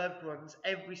visited their loved ones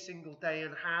every single day.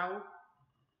 And how?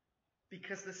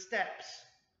 Because the steps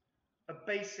are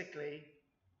basically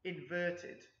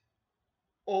inverted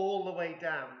all the way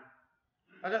down.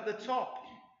 And at the top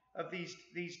of these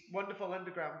wonderful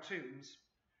underground tombs,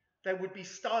 there would be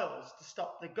stiles to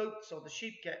stop the goats or the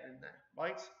sheep getting in there,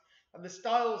 right? And the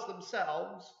stiles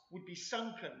themselves would be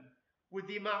sunken with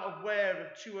the amount of wear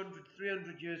of 200,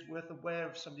 300 years worth of wear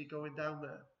of somebody going down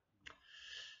there.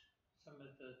 Some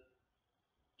of the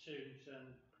tombs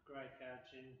and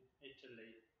graveyards in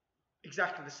Italy.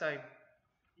 Exactly the same.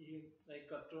 They've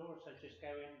got doors that just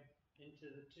go into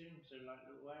the tombs. They're like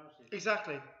little houses.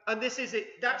 Exactly. And this is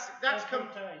it. That's come.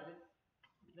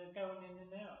 They're going in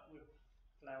and out with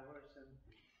flowers and.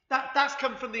 That's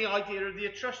come from the idea of the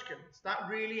Etruscans. That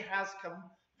really has come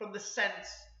from the sense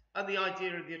and the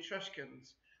idea of the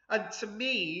Etruscans. And to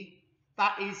me,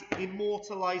 that is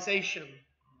immortalization.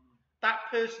 That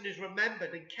person is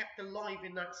remembered and kept alive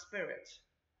in that spirit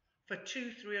for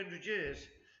 200-300 years.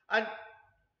 And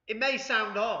it may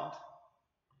sound odd,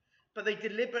 but they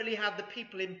deliberately had the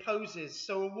people in poses.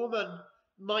 So a woman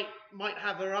might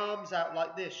have her arms out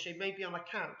like this. She may be on a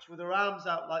couch with her arms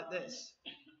out like this.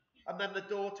 And then the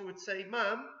daughter would say,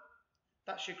 "Ma'am,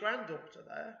 that's your granddaughter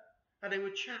there." And they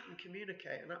would chat and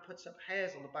communicate. And that puts up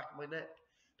hairs on the back of my neck.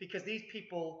 Because these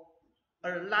people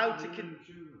are allowed to...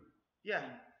 Yeah.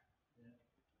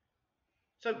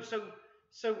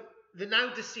 So the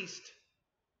now deceased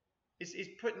is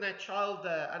putting their child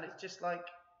there, and it's just like,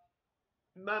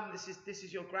 Mum, this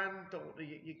is your granddaughter,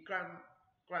 your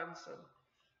grandson,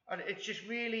 and it's just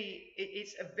really,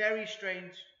 it's a very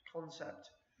strange concept,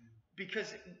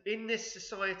 because in this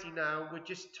society now we're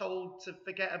just told to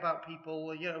forget about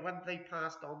people. You know, when they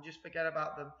passed on, just forget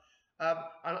about them. And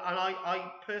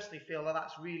I personally feel that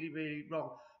that's really, really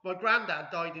wrong. My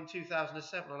granddad died in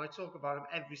 2007, and I talk about him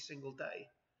every single day,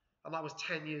 and that was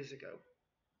 10 years ago.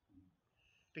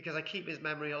 Because I keep his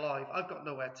memory alive. I've got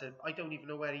nowhere to, I don't even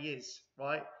know where he is,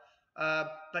 right?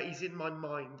 But he's in my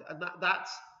mind, and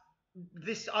that's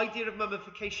this idea of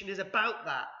mummification is about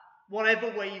that.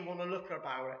 Whatever way you want to look at it. I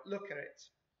light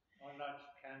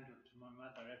a candle to my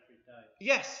mother every day.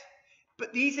 Yes,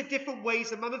 but these are different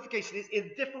ways of mummification.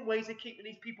 It's different ways of keeping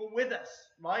these people with us,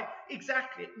 right?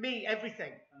 Exactly. Me,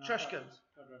 everything. Trushkins.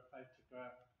 Got a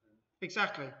photograph.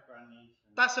 Exactly. Grannies.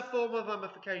 That's a form of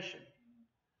mummification.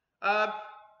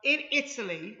 In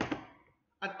Italy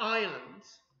and Ireland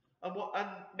and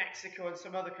Mexico and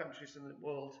some other countries in the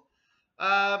world,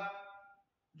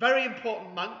 very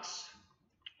important monks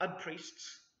and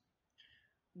priests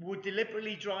were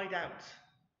deliberately dried out.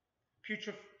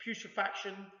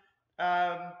 Putrefaction,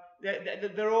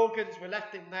 their organs were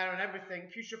left in there and everything.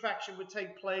 Putrefaction would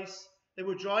take place. They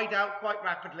were dried out quite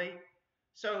rapidly,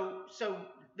 so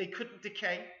they couldn't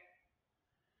decay.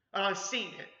 And I've seen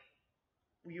it.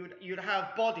 You'd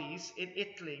have bodies in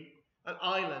Italy and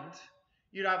Ireland.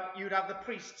 You'd have the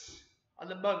priests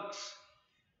and the monks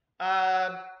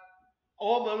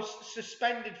almost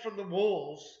suspended from the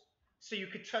walls, so you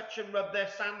could touch and rub their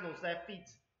sandals, their feet.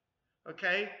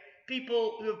 Okay,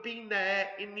 people who have been there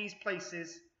in these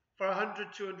places for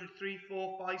 100, 200, 3,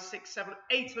 4, 5, 6, 7,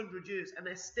 800 years, and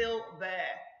they're still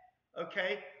there.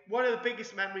 Okay, one of the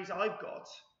biggest memories I've got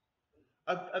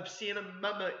of seeing a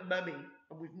mummy,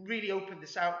 and we've really opened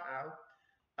this out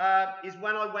now, is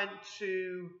when I went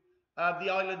to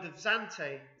the island of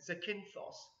Zante,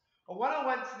 Zakynthos. And when I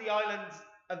went to the island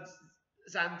of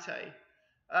Zante,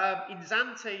 in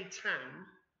Zante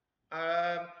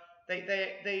town,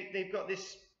 they've got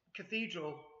this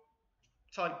cathedral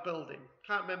type building.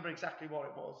 Can't remember exactly what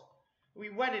it was. We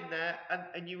went in there,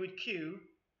 and you would queue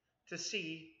to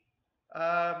see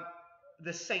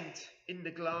the saint in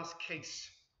the glass case,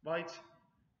 right?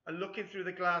 And looking through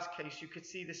the glass case, you could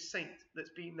see the saint that's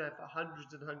been there for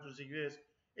hundreds and hundreds of years.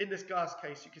 In this glass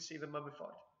case, you could see them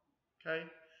mummified. Okay?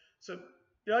 So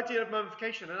the idea of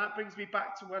mummification, and that brings me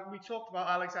back to when we talked about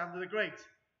Alexander the Great.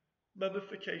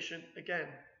 Mummification again.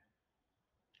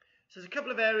 So there's a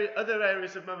couple of other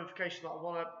areas of mummification that I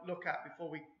want to look at before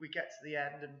we get to the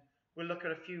end, and we'll look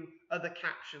at a few other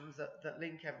captions that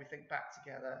link everything back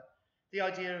together. The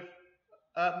idea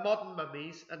of modern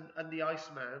mummies and the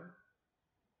Iceman,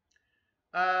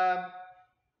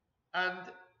 and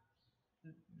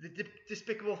the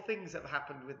despicable things that have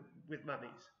happened with mummies.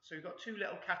 So we've got two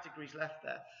little categories left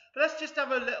there. But let's just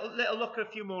have a little look at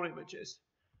a few more images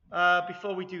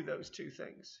before we do those two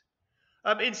things.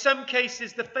 In some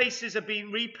cases, the faces have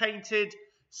been repainted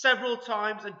several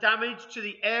times, and damage to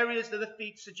the areas of the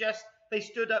feet suggests they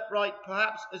stood upright,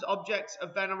 perhaps as objects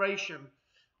of veneration.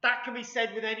 That can be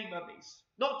said with any mummies,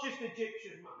 not just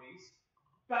Egyptian mummies,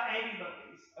 but any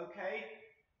mummies, okay?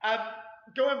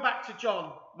 Going back to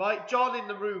John, right? John in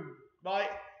the room, right?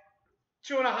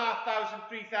 2,500,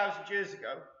 3,000 years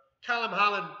ago. Cladh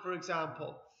Hallan, for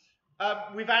example.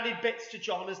 We've added bits to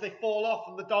John as they fall off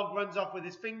and the dog runs off with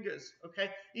his fingers, okay?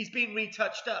 He's been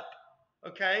retouched up,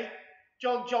 okay?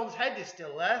 John's head is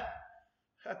still there,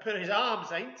 but his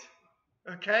arms ain't,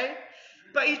 okay?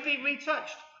 But he's been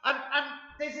retouched. And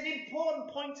there's an important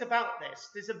point about this.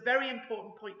 There's a very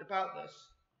important point about this.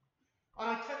 And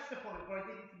I touched upon it, but I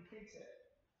didn't complete it.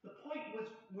 The point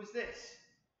was this.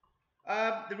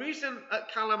 The reason at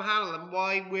Cladh Hallan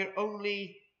why we're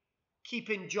only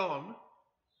keeping John,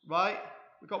 right?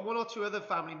 We've got one or two other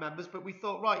family members, but we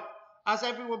thought, right, as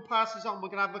everyone passes on, we're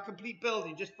going to have a complete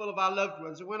building just full of our loved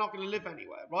ones, and we're not going to live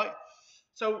anywhere, right?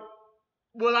 So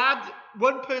we'll add,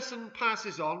 one person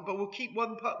passes on, but we'll keep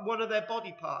one of their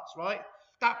body parts, right?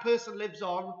 That person lives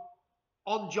on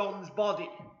John's body,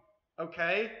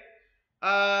 okay?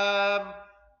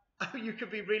 You could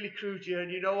be really crude here,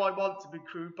 and you know I want to be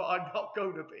crude, but I'm not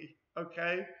going to be,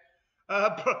 okay?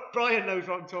 Brian knows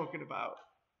what I'm talking about.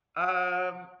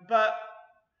 But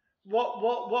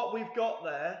what we've got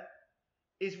there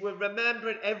is we're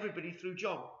remembering everybody through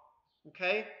John,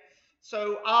 okay?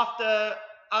 So after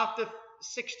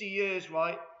 60 years,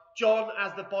 right, John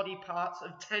has the body parts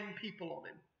of 10 people on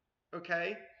him,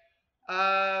 okay?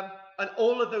 And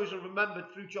all of those are remembered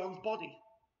through John's body,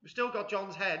 We've still got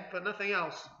John's head, but nothing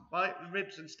else, right?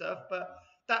 Ribs and stuff, but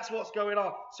that's what's going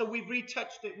on. So we've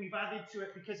retouched it, we've added to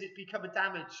it because it's become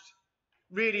damaged.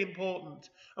 Really important.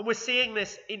 And we're seeing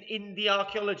this in the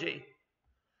archaeology.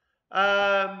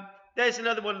 There's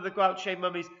another one of the Guanche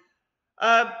mummies.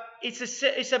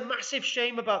 It's a massive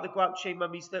shame about the Guanche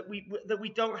mummies that we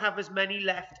don't have as many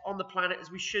left on the planet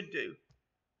as we should do.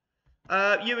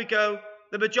 Here we go.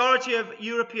 The majority of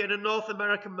European and North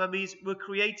American mummies were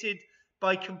created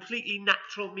by completely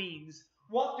natural means.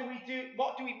 What do we do?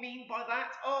 What do we mean by that?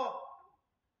 Oh,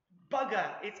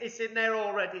 bugger! It's in there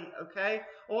already. Okay.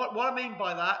 What I mean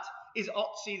by that is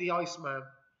Otzi the Iceman.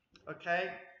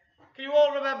 Okay. Can you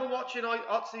all remember watching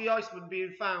Otzi the Iceman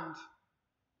being found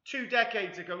 2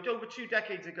 decades ago, over 2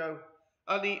 decades ago,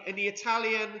 in the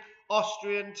Italian,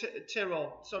 Austrian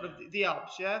Tyrol, sort of the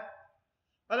Alps, yeah?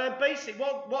 And then basically,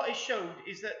 what it showed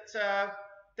is that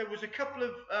there was a couple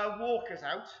of walkers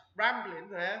out, rambling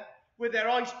there, with their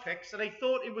ice picks, and they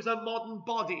thought it was a modern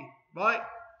body, right?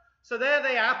 So there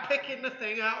they are, picking the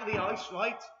thing out of the ice,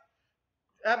 right?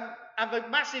 And the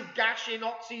massive gash in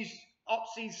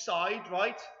Otzi's side,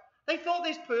 right? They thought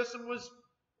this person was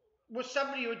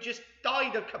somebody who had just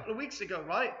died a couple of weeks ago,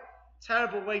 right?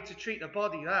 Terrible way to treat a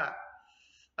body, that.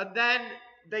 And then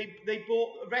they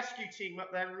brought a rescue team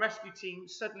up there, and the rescue team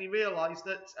suddenly realised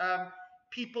that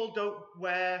people don't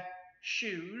wear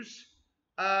shoes.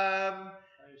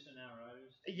 Bows and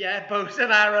arrows. Yeah, bows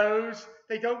and arrows.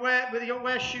 They don't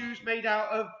wear shoes made out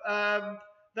of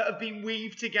that have been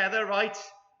weaved together, right?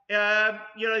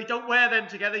 They don't wear them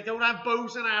together. They don't have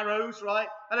bows and arrows, right?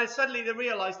 And then suddenly they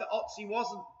realised that Otzi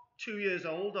wasn't 2 years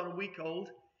old or a week old.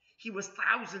 He was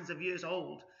thousands of years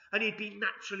old, and he'd been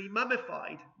naturally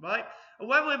mummified, right? And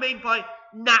what we mean by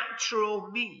natural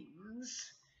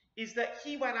means is that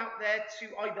he went out there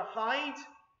to either hide,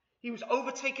 he was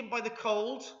overtaken by the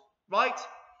cold, right?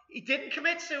 He didn't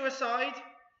commit suicide.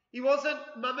 He wasn't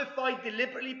mummified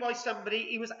deliberately by somebody.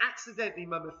 He was accidentally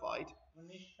mummified. When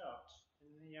he shot.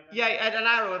 Yeah, and an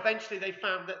arrow. Eventually, they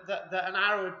found that an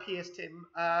arrow had pierced him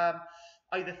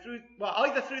either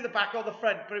through the back or the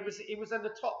front, but it was in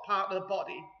the top part of the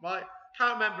body, right?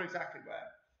 Can't remember exactly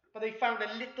where, but they found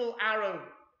a little arrow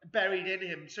buried in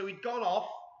him. So he'd gone off,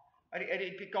 and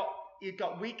he'd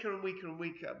got weaker and weaker and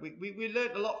weaker. We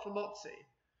learned a lot from Otzi,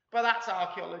 but that's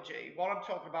archaeology. What I'm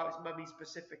talking about is mummies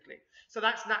specifically. So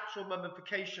that's natural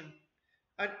mummification.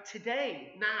 And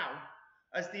today, now,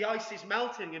 as the ice is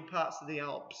melting in parts of the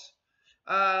Alps,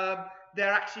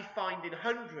 they're actually finding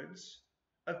hundreds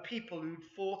of people who'd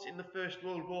fought in the First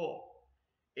World War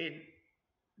in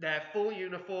their full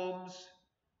uniforms,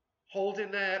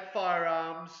 holding their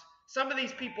firearms. Some of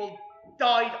these people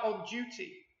died on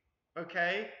duty,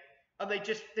 okay? And they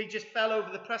just fell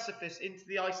over the precipice into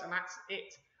the ice, and that's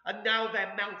it. And now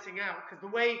they're melting out, because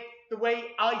the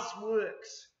way ice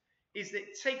works is that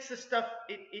it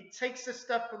takes the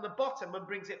stuff from the bottom and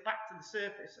brings it back to the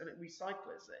surface, and it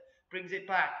recycles it, brings it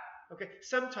back. Okay.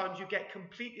 Sometimes you get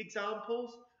complete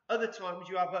examples. Other times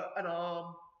you have an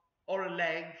arm or a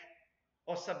leg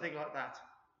or something like that.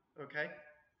 Okay.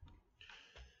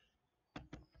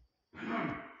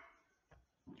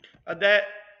 And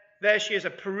there she is, a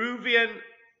Peruvian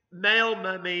male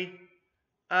mummy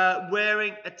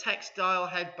wearing a textile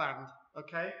headband.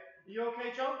 Okay. Are you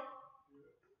okay, John?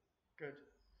 Good.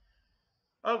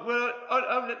 Oh, well,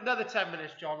 another 10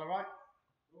 minutes, John, all right?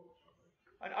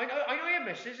 I know your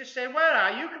missus is saying, where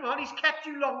are you? Come on, he's kept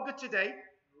you longer today.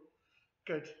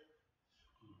 Good.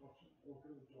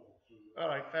 All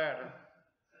right, fair enough.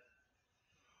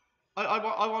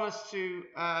 I want us to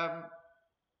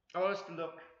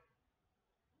look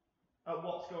at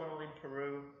what's going on in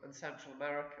Peru and Central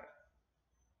America.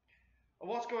 And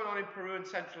what's going on in Peru and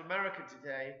Central America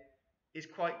today is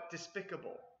quite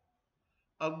despicable.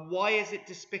 And why is it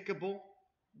despicable?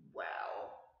 Well,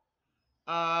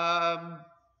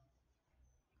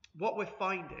 what we're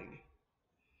finding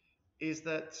is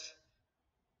that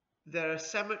there are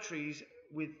cemeteries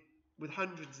with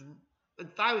hundreds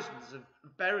and thousands of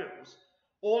burials.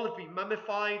 All have been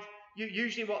mummified.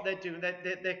 Usually what they're doing,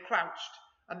 they're crouched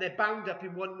and they're bound up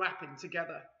in one wrapping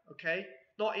together, okay?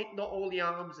 Not all the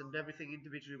arms and everything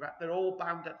individually wrapped. They're all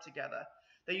bound up together.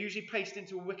 They're usually placed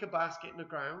into a wicker basket in the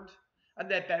ground, and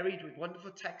they're buried with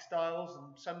wonderful textiles,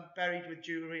 and some buried with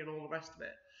jewellery and all the rest of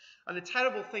it. And the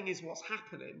terrible thing is, what's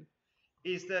happening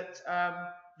is that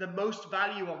the most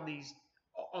value on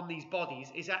these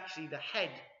bodies is actually the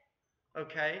head.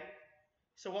 Okay,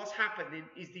 so what's happening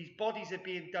is these bodies are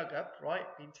being dug up, right,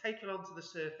 being taken onto the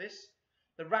surface.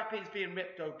 The wrapping's being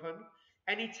ripped open.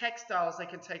 Any textiles they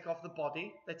can take off the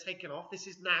body, they're taken off. This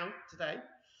is now, today.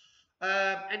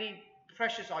 Any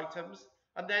precious items,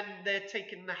 and then they're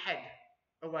taking the head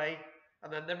away,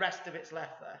 and then the rest of it's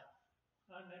left there.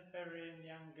 Aren't they burying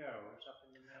young girls up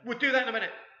in the mountains? We'll do that in a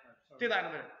minute. Oh, Do that in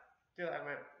a minute. Do that in a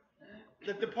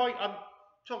minute. The point I'm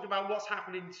talking about what's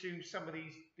happening to some of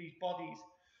these bodies.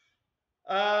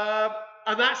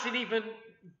 And that's an even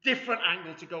different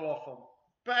angle to go off on.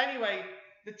 But anyway,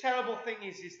 the terrible thing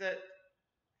is that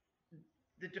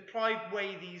the deprived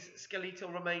way these skeletal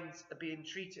remains are being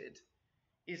treated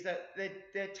is that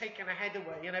they're taking a head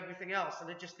away and everything else, and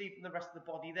they're just leaving the rest of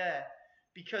the body there.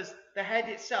 Because the head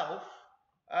itself,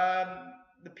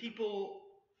 the people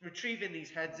retrieving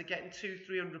these heads are getting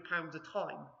 £200-300 a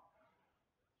time.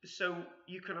 So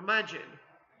you can imagine,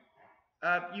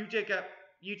 you dig up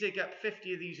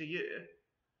 50 of these a year,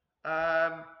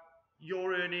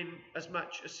 you're earning as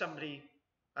much as somebody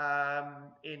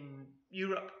in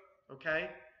Europe,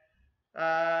 okay?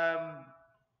 And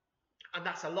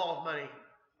that's a lot of money,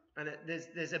 and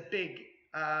there's a big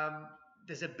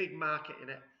market in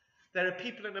it. There are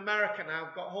people in America now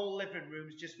who've got whole living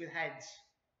rooms just with heads.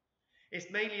 It's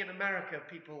mainly in America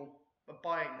people are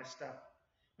buying this stuff.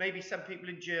 Maybe some people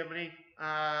in Germany,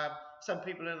 some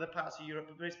people in other parts of Europe,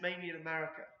 but it's mainly in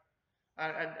America.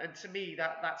 And to me,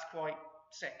 that's quite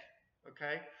sick.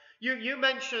 Okay. You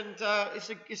mentioned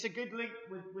it's a good link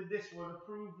with this one, a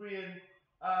Peruvian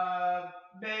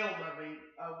male mummy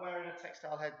wearing a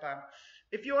textile headband.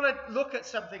 If you want to look at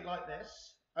something like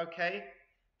this, okay,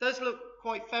 it does look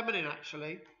quite feminine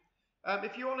actually.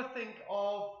 If you want to think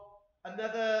of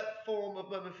another form of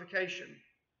mummification,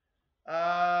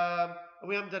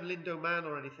 we haven't done Lindo Man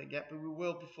or anything yet, but we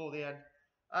will before the end.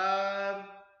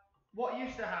 What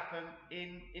used to happen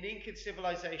in Incan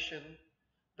civilization,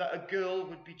 that a girl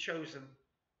would be chosen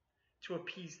to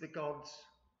appease the gods,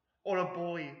 or a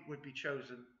boy would be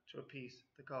chosen to appease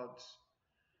the gods.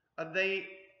 And they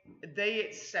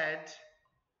it's said,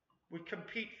 would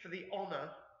compete for the honor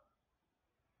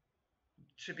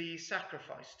to be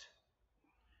sacrificed.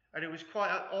 And it was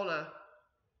quite an honor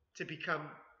to become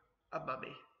a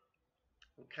mummy.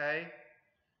 Okay?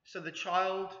 So the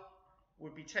child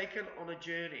would be taken on a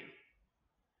journey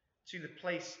to the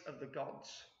place of the gods,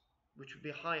 which would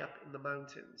be high up in the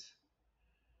mountains.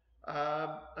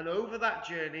 And over that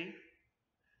journey,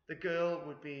 the girl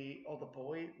would be, or the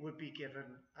boy, would be given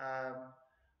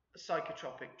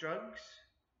psychotropic drugs.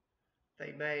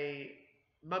 They may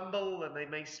mumble and they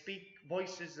may speak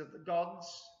voices of the gods.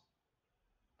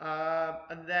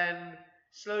 And then,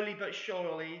 slowly but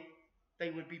surely,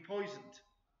 they would be poisoned.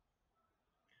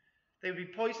 They would be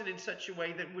poisoned in such a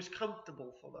way that it was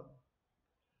comfortable for them.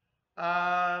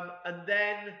 And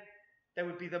then there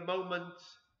would be the moment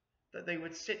that they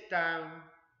would sit down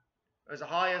as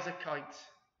high as a kite,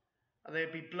 and they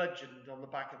would be bludgeoned on the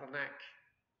back of the neck.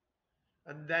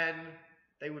 And then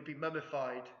they would be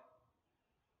mummified.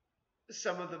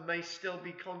 Some of them may still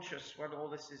be conscious when all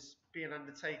this is being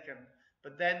undertaken,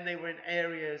 but then they were in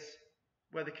areas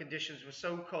where the conditions were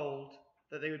so cold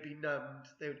that they would be numbed,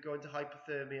 they would go into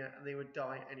hypothermia, and they would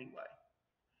die anyway.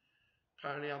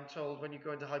 Apparently, I'm told when you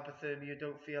go into hypothermia, you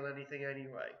don't feel anything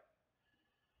anyway.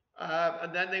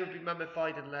 And then they would be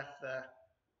mummified and left there.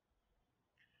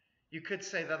 You could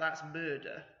say that that's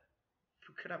murder.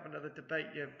 We could have another debate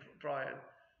here, Brian.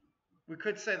 We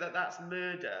could say that that's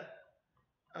murder,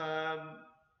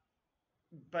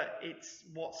 but it's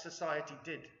what society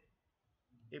did.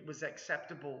 It was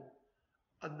acceptable,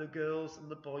 and the girls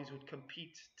and the boys would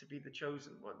compete to be the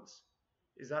chosen ones.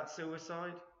 Is that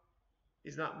suicide?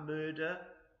 Is that murder?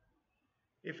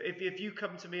 If you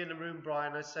come to me in a room,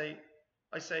 Brian, I say,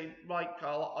 right,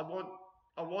 Carl,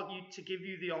 I want you to give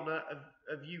you the honour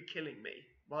of you killing me,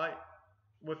 right?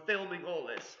 We're filming all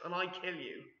this, and I kill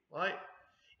you, right?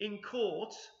 In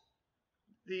court,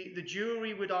 the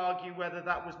jury would argue whether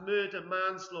that was murder,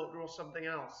 manslaughter, or something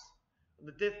else.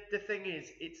 And the thing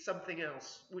is, it's something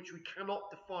else, which we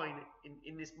cannot define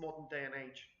in this modern day and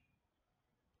age.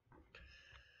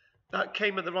 That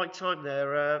came at the right time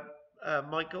there,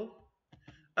 Michael.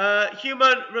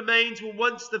 Human remains were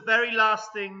once the very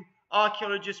last thing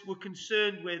archaeologists were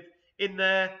concerned with in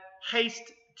their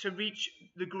haste to reach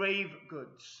the grave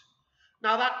goods.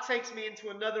 Now that takes me into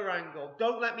another angle.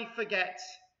 Don't let me forget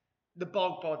the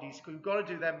bog bodies, because we've got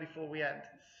to do them before we end.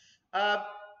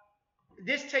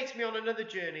 This takes me on another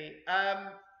journey.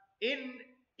 In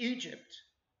Egypt,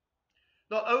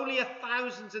 not only are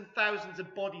thousands and thousands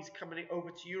of bodies coming over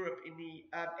to Europe in the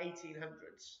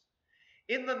 1800s,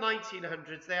 in the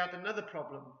 1900s they had another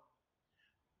problem.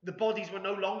 The bodies were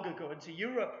no longer going to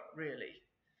Europe, really.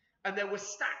 And there were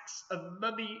stacks of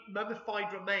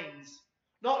mummified remains,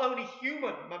 not only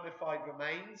human mummified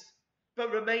remains,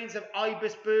 but remains of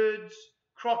ibis birds,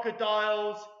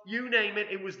 crocodiles, you name it,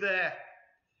 it was there.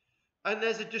 And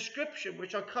there's a description,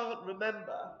 which I can't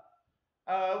remember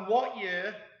what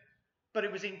year, but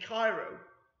it was in Cairo.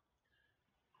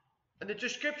 And the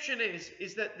description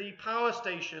is that the power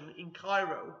station in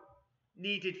Cairo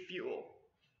needed fuel.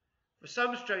 For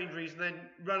some strange reason, they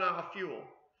run out of fuel.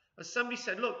 And somebody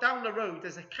said, look, down the road,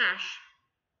 there's a cache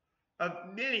of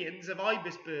millions of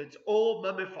ibis birds, all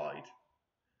mummified.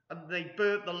 And they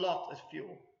burnt the lot as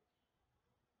fuel.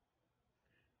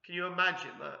 Can you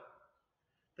imagine that?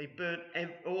 They burnt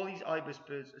all these ibis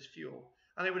birds as fuel.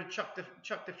 And they would have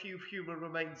chucked a few human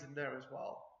remains in there as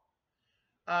well.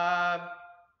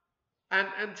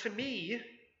 And to me,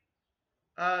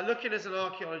 looking as an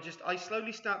archaeologist, I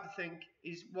slowly start to think,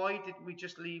 why didn't we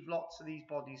just leave lots of these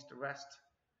bodies to rest?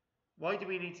 Why do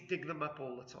we need to dig them up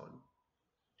all the time?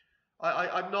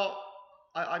 I'm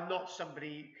not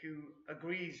somebody who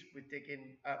agrees with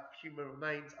digging up human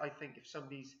remains. I think if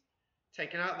somebody's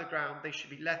taken out of the ground, they should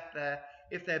be left there.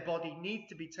 If their body needs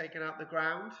to be taken out of the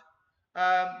ground,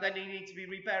 then they need to be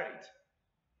reburied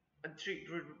and treated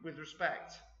with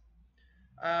respect.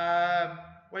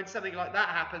 When something like that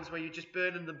happens, where you're just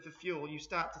burning them for fuel, you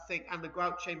start to think, and the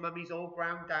Guanche mummies all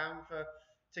ground down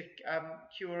to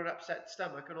cure an upset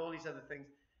stomach and all these other things,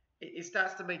 it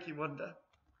starts to make you wonder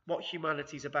what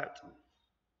humanity's about.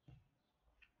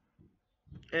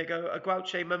 There you go, a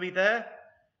Guanche mummy there.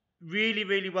 Really,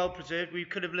 really well preserved. We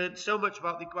could have learned so much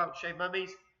about the Guanche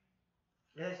mummies.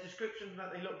 There's descriptions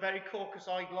that they look very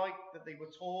Caucasoid like, that they were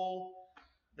tall.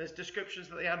 There's descriptions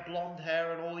that they had blonde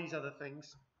hair and all these other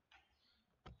things.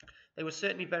 They were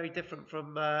certainly very different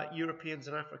from Europeans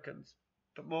and Africans,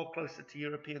 but more closer to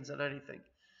Europeans than anything.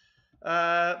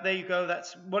 There you go.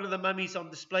 That's one of the mummies on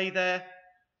display there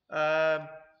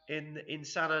in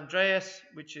San Andreas,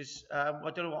 which is, I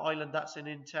don't know what island that's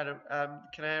in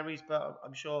Canaries, but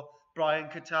I'm sure Brian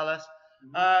could tell us.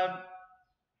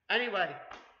 Anyway,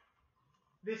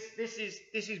 this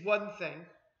is one thing.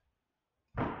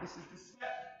 This is the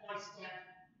step by step.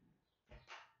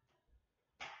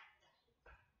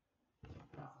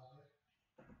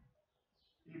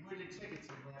 You're winning tickets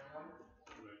in there, right?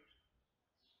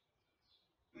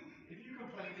 If you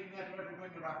complain that you never ever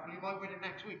win the raffle, you might win it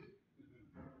next week.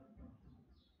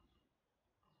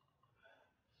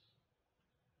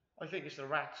 I think it's the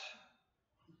rats.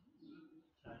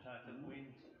 Sounds like the wind.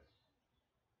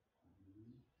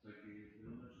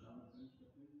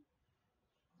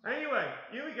 Anyway,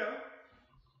 here we go.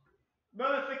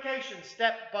 Mummification,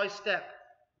 step by step.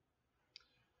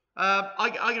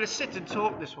 I'm going to sit and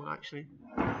talk this one, actually.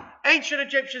 Ancient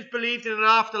Egyptians believed in an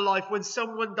afterlife. When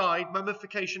someone died,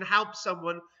 mummification helped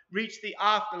someone reach the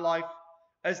afterlife,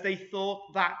 as they thought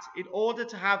that in order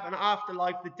to have an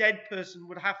afterlife, the dead person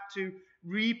would have to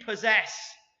repossess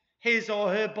his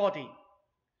or her body.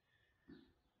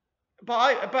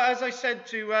 But as I said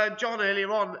to John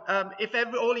earlier on, if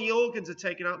all the organs are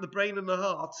taken out, the brain and the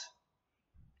heart,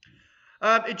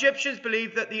 Egyptians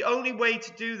believed that the only way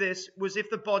to do this was if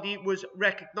the body was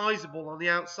recognizable on the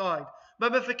outside.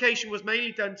 Mummification was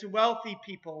mainly done to wealthy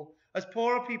people, as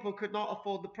poorer people could not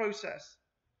afford the process.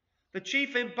 The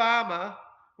chief embalmer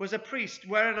was a priest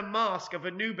wearing a mask of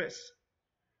Anubis.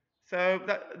 So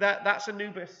that's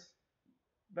Anubis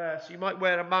there. So you might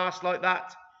wear a mask like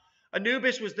that.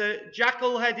 Anubis was the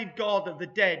jackal-headed god of the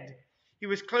dead. He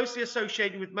was closely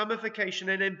associated with mummification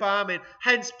and embalming.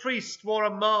 Hence, priests wore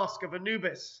a mask of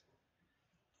Anubis.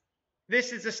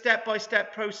 This is a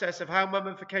step-by-step process of how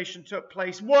mummification took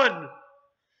place. 1.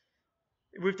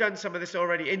 We've done some of this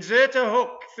already. Insert a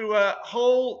hook through a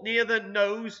hole near the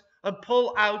nose and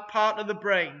pull out part of the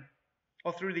brain,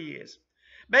 or through the ears.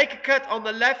 Make a cut on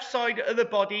the left side of the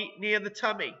body near the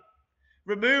tummy.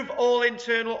 Remove all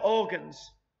internal organs.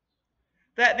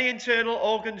 Let the internal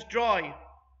organs dry.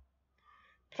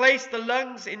 Place the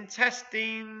lungs,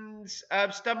 intestines,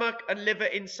 stomach and liver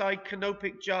inside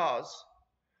canopic jars.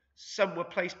 Some were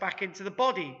placed back into the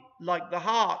body, like the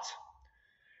heart.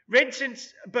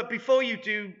 But before you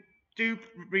do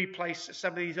replace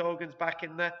some of these organs back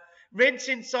in there, rinse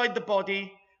inside the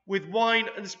body with wine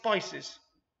and spices.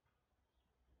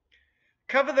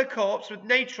 Cover the corpse with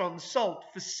natron salt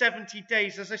for 70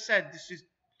 days. As I said, this is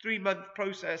a 3-month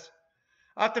process.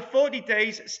 After 40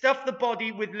 days, stuff the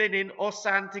body with linen or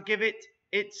sand to give it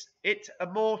a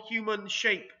more human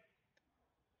shape.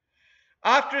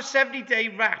 After a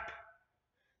 70-day wrap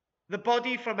the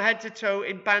body from head to toe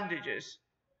in bandages.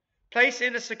 Place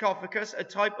in a sarcophagus, a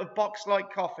type of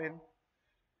box-like coffin.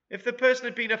 If the person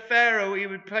had been a pharaoh, he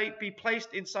would be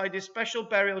placed inside his special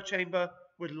burial chamber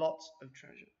with lots of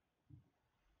treasure.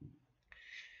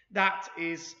 That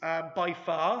is by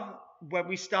far, when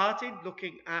we started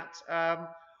looking at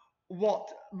what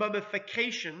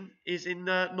mummification is in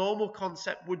the normal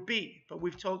concept would be. But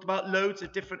we've talked about loads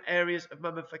of different areas of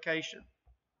mummification.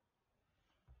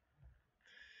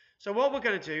 So what we're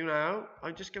going to do now,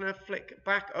 I'm just going to flick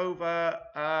back over,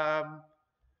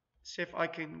 see if I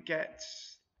can get,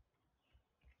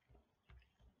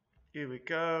 here we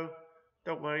go.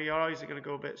 Don't worry, your eyes are going to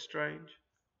go a bit strange.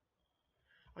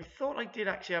 I thought I did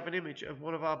actually have an image of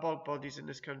one of our bog bodies in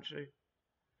this country.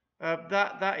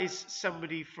 That is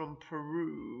somebody from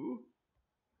Peru.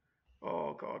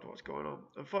 Oh God, what's going on?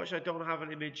 Unfortunately, I don't have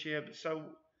an image here, but so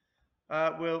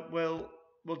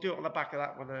we'll do it on the back of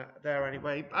that one there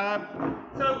anyway.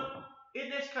 So in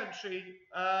this country,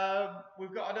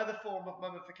 we've got another form of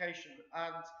mummification,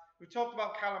 and we've talked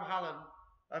about Cladh Hallan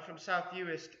from South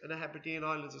Uist and the Hebridean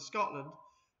Islands of Scotland.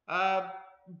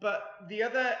 But the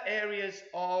other areas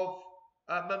of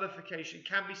mummification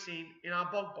can be seen in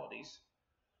our bog bodies.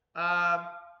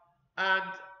 And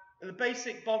the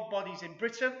basic bog bodies in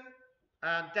Britain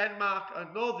and Denmark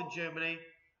and northern Germany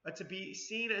are to be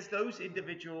seen as those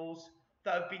individuals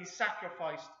that have been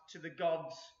sacrificed to the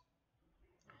gods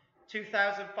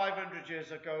 2,500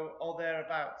 years ago or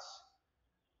thereabouts.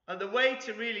 And the way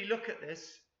to really look at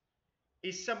this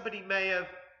is somebody may have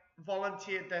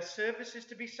volunteered their services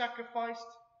to be sacrificed.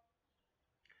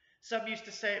 Some used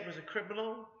to say it was a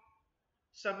criminal.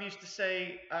 Some used to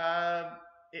say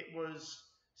it was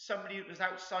somebody that was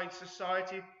outside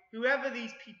society. Whoever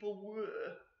these people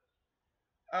were,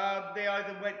 they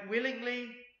either went willingly,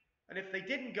 and if they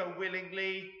didn't go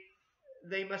willingly,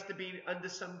 they must have been under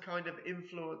some kind of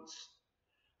influence.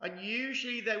 And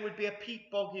usually there would be a peat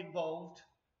bog involved.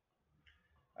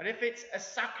 And if it's a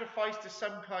sacrifice to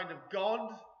some kind of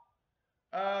god,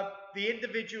 the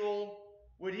individual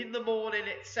would, in the morning,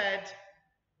 it said,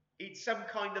 eat some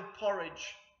kind of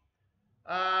porridge.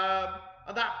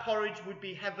 And that porridge would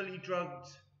be heavily drugged.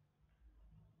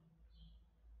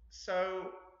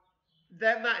 So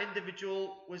then that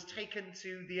individual was taken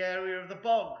to the area of the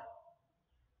bog,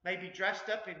 maybe dressed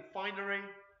up in finery,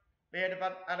 may have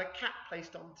had a cap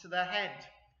placed onto their head,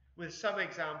 with some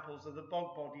examples of the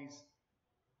bog bodies.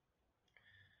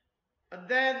 And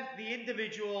then the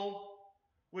individual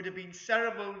would have been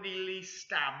ceremonially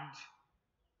stabbed.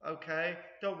 Okay,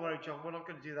 don't worry, John, we're not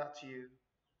going to do that to you.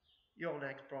 You're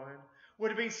next, Brian.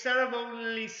 Would have been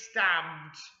ceremonially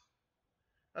stabbed.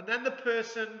 And then the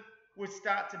person would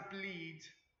start to bleed.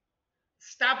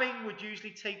 Stabbing would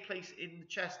usually take place in the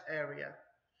chest area.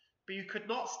 But you could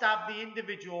not stab the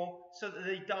individual so that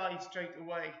they died straight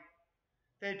away.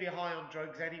 They'd be high on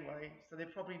drugs anyway, so they're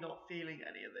probably not feeling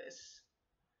any of this.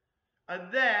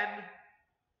 And then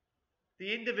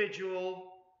the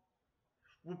individual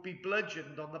would be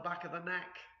bludgeoned on the back of the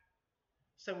neck.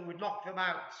 So we would knock them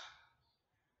out.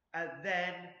 And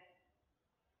then,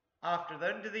 after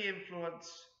they're under the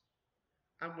influence,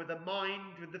 and with a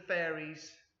mind with the fairies,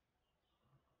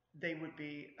 they would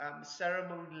be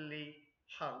ceremonially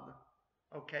hung.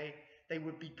 Okay? They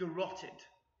would be garroted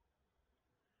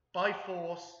by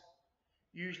force,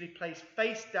 usually placed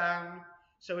face down.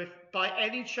 So if by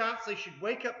any chance they should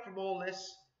wake up from all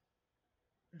this,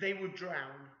 they would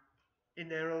drown in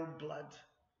their own blood.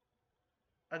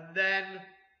 And then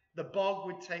the bog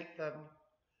would take them,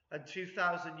 and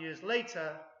 2,000 years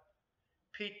later,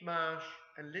 Peat Marsh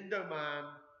and Lindo Man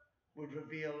would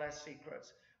reveal their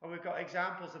secrets. And we've got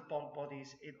examples of bog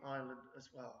bodies in Ireland as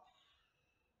well.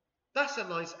 That's a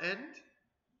nice end.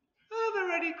 Are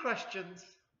there any questions?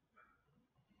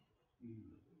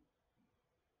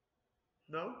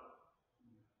 No?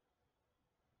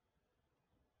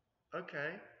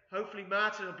 Okay. Hopefully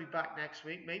Martin will be back next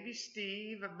week. Maybe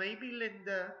Steve and maybe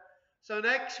Linda. So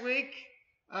next week,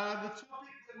 the topic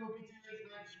that we'll be doing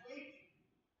next week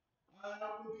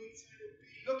will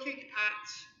be looking at,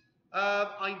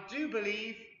 I do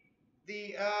believe,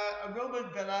 a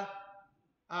Roman villa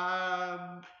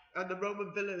and the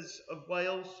Roman villas of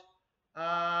Wales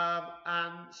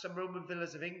and some Roman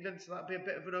villas of England. So that'll be a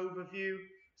bit of an overview.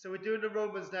 So we're doing the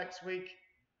Romans next week.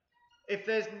 If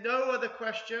there's no other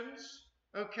questions,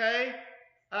 okay,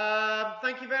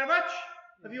 thank you very much.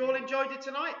 Have you all enjoyed it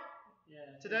tonight?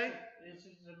 Yeah. Today? This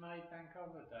is a May bank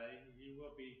holiday. You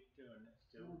will be doing it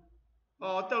still.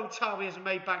 Oh, don't tell me it's a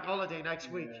May bank holiday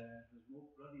next week. There's no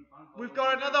bloody bank We've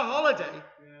holiday. got another holiday.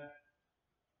 Yeah.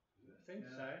 I think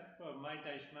so. Well, May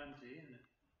Day's Monday, isn't it?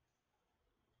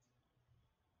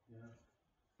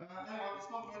 Yeah. No, it's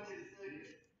not Monday the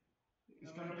 30th.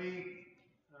 It's going to be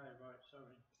Oh, right, sorry.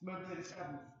 Monday the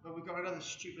 7th. But we've got another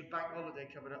stupid bank holiday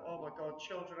coming up. Oh my God,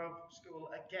 children home from school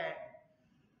again.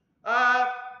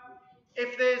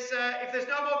 If there's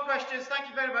no more questions, thank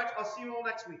you very much. I'll see you all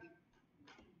next week.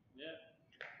 Yeah.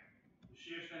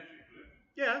 See us next week, will it?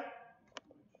 Yeah.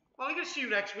 Well, I'm going to see you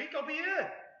next week. I'll be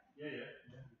here. Yeah.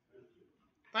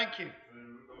 Thank you.